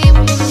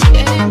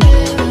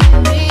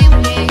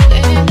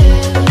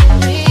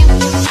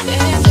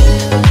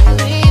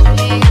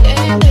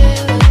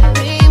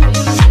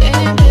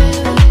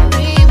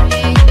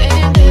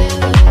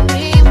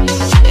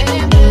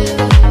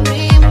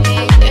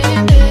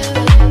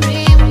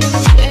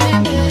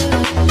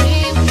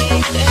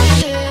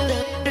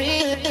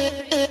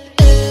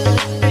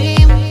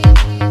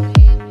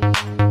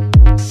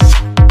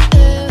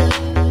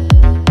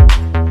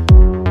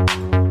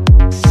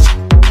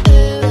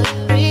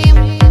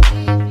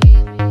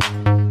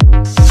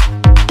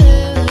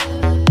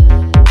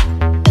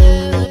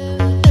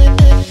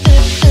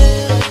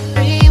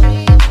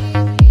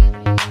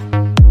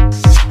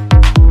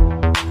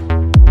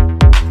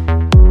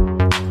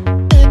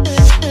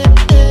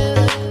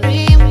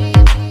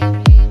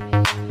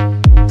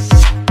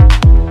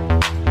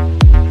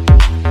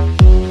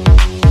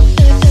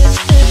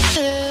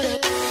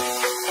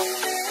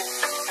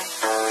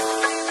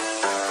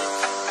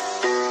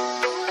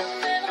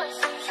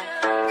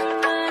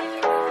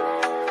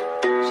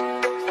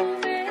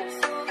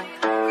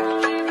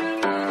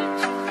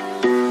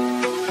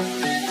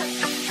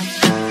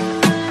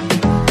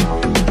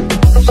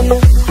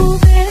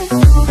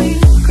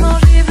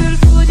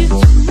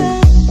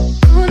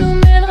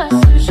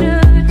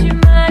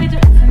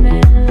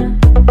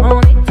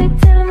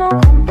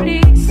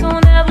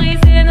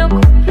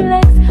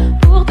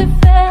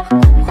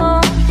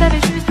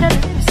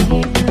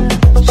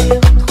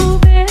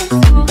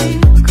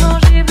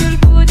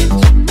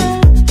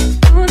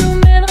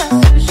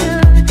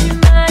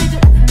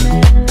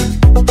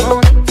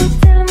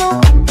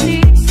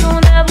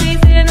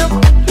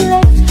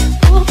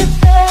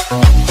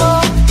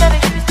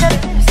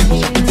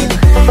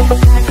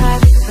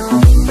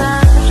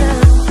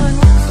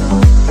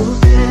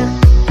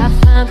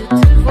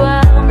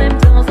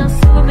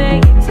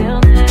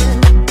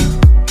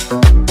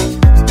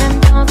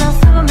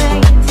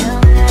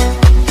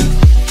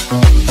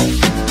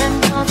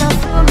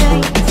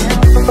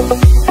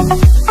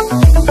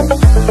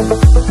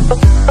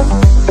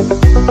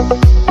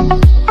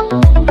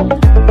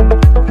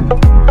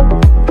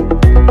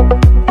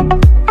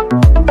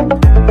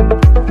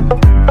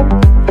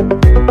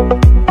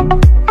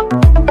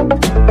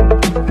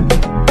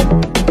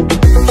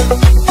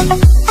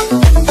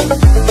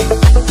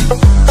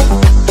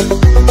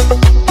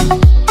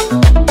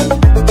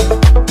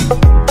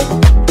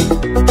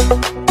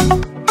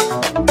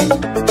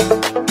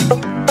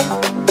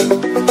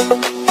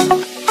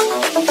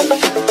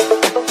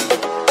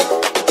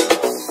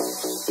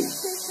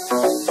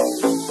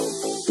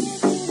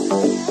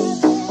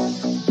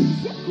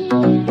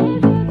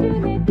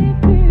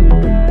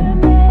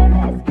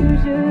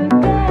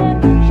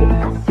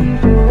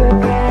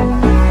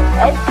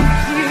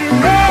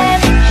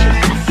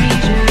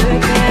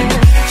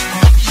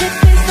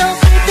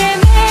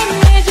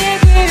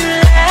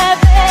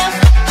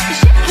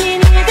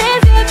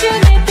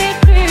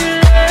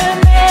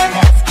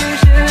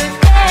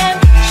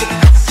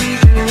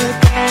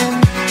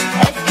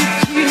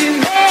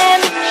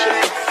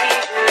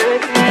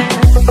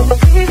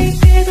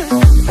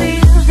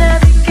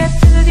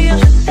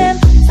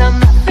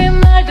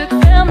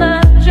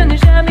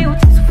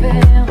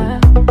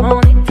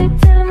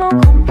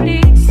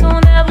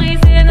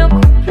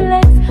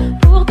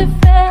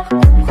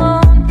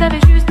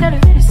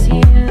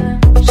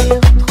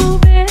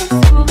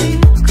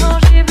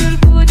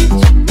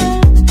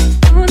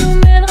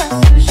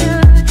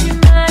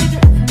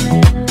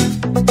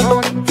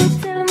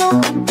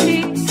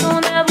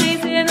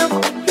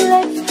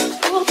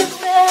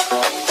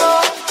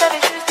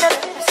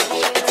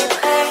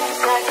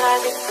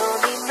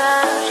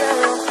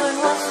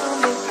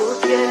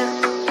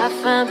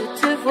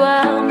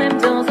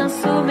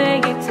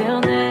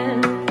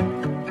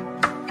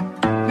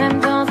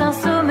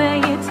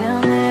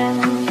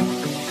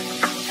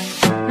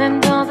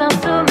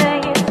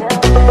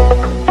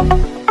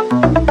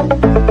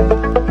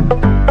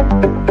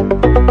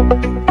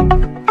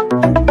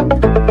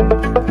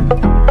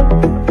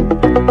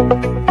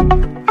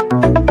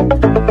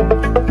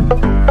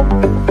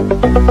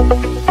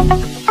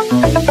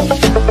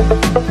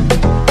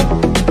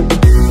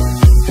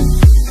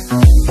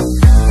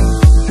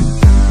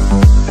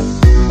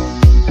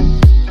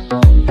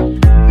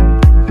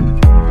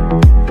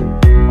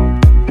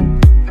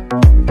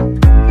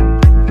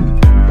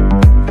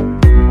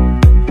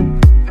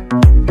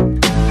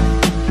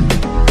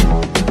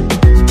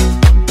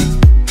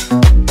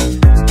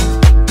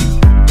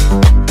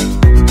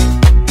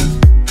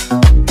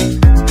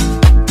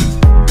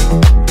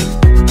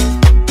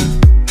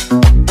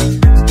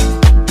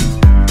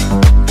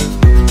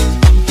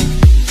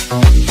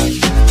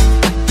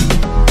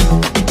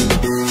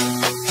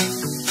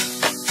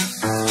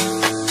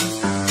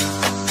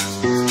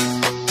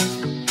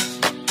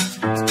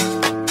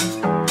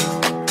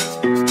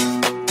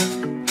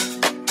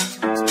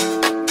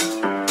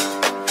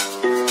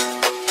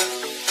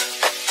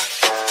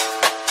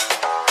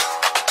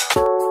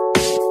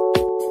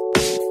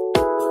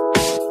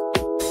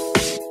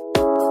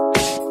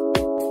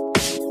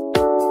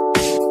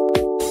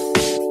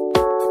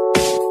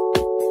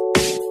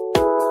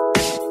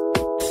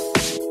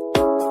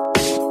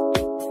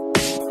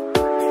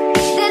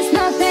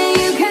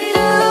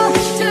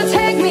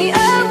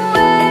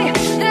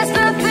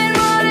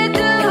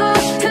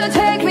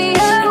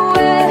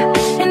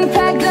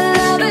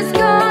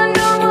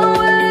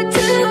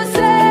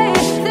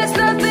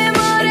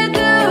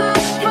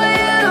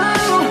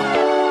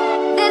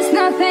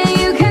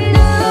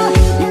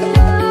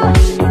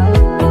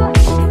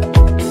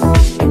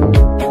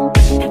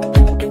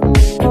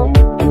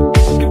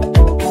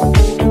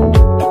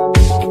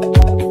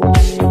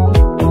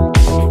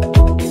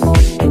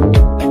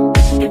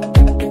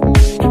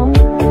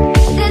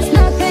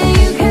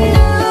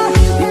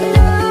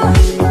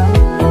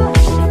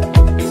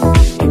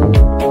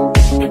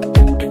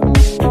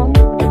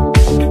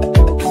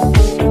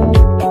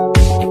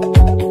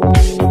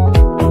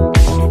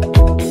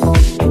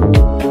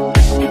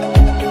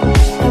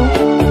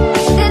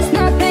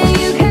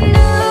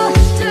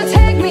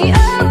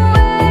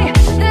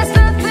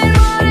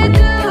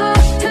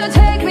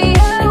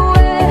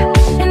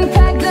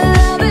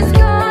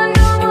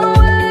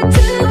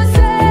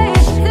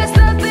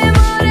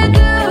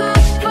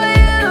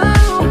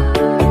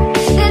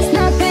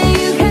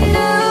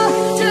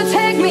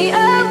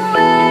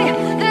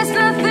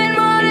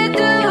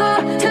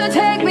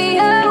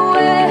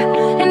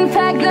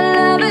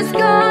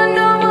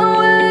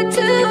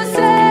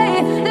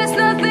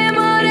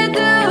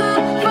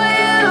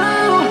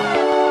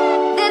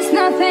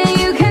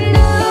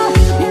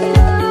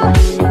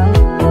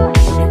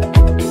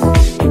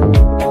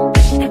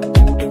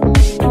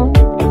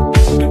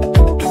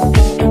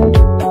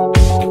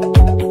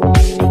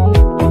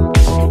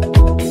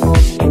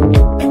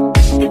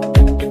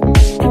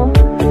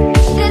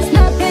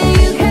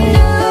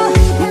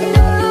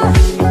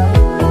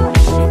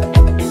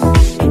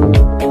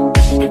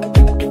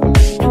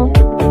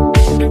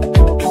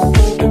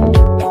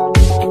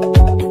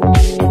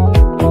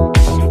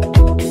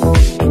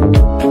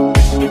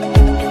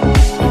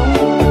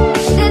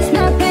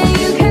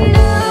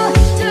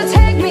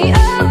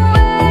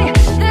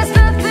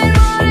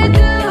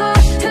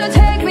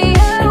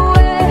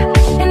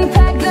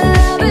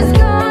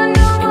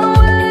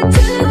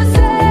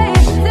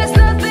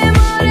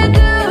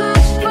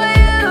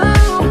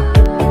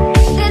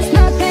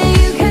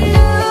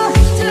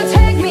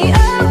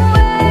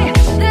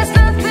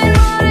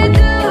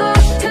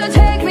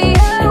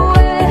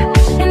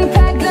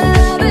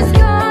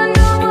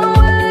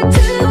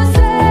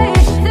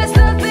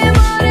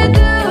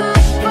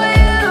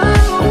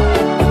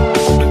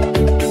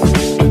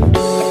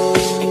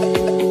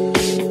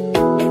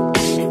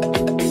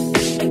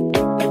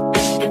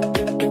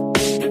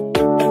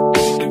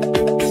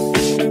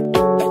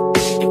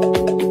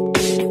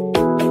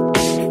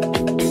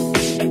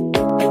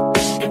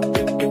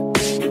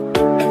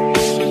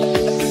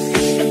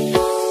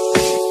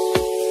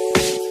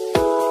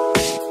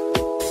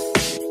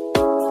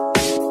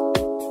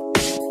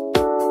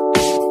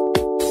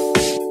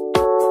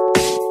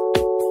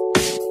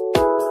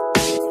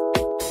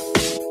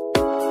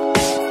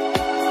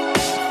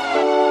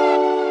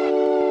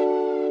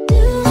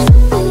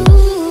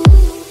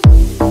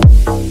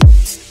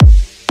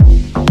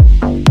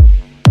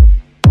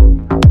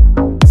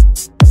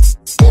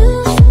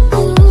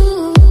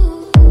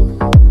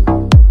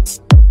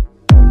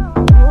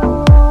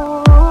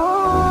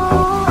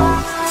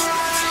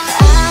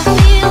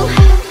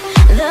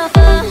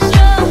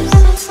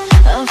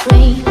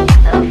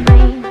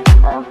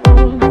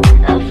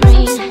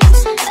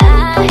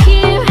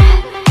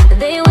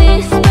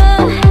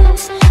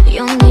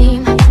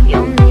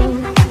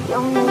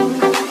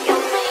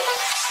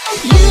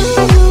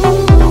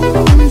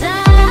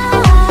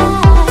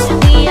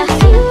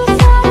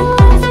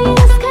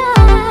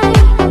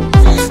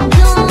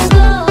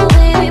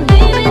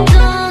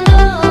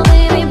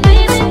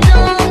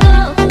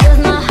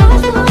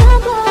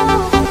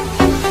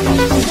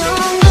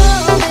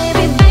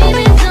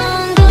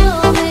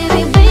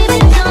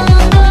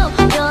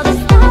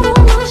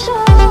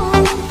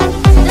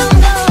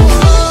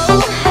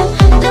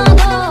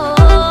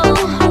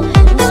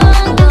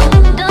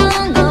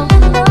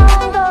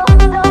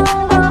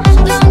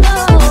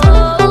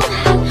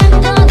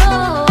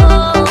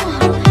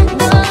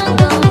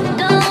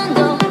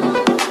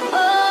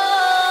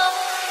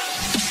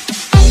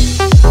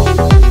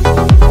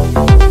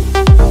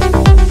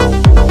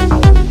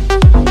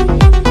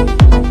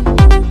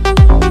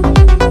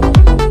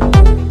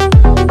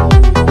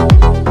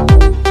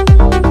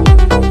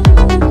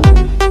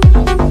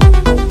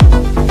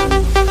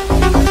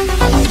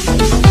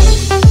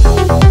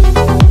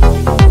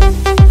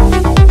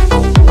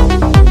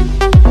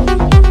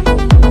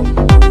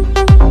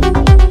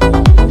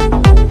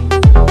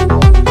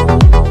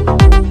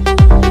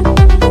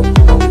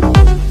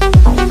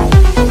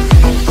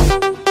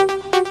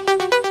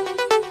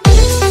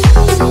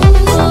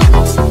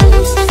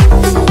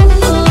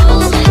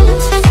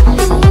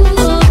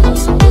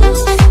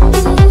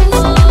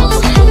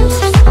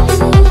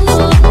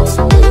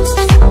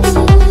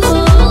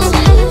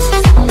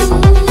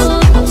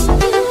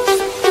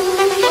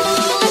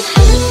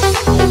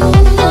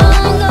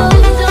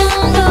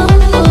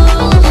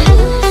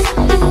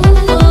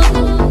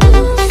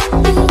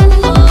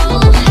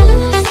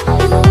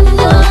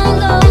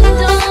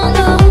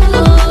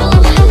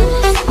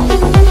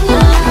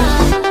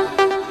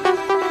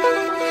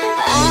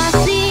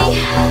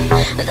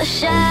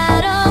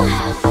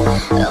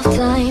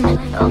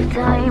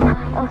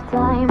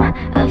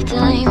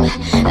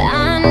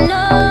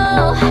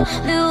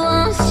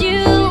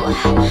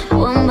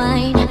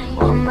 mine.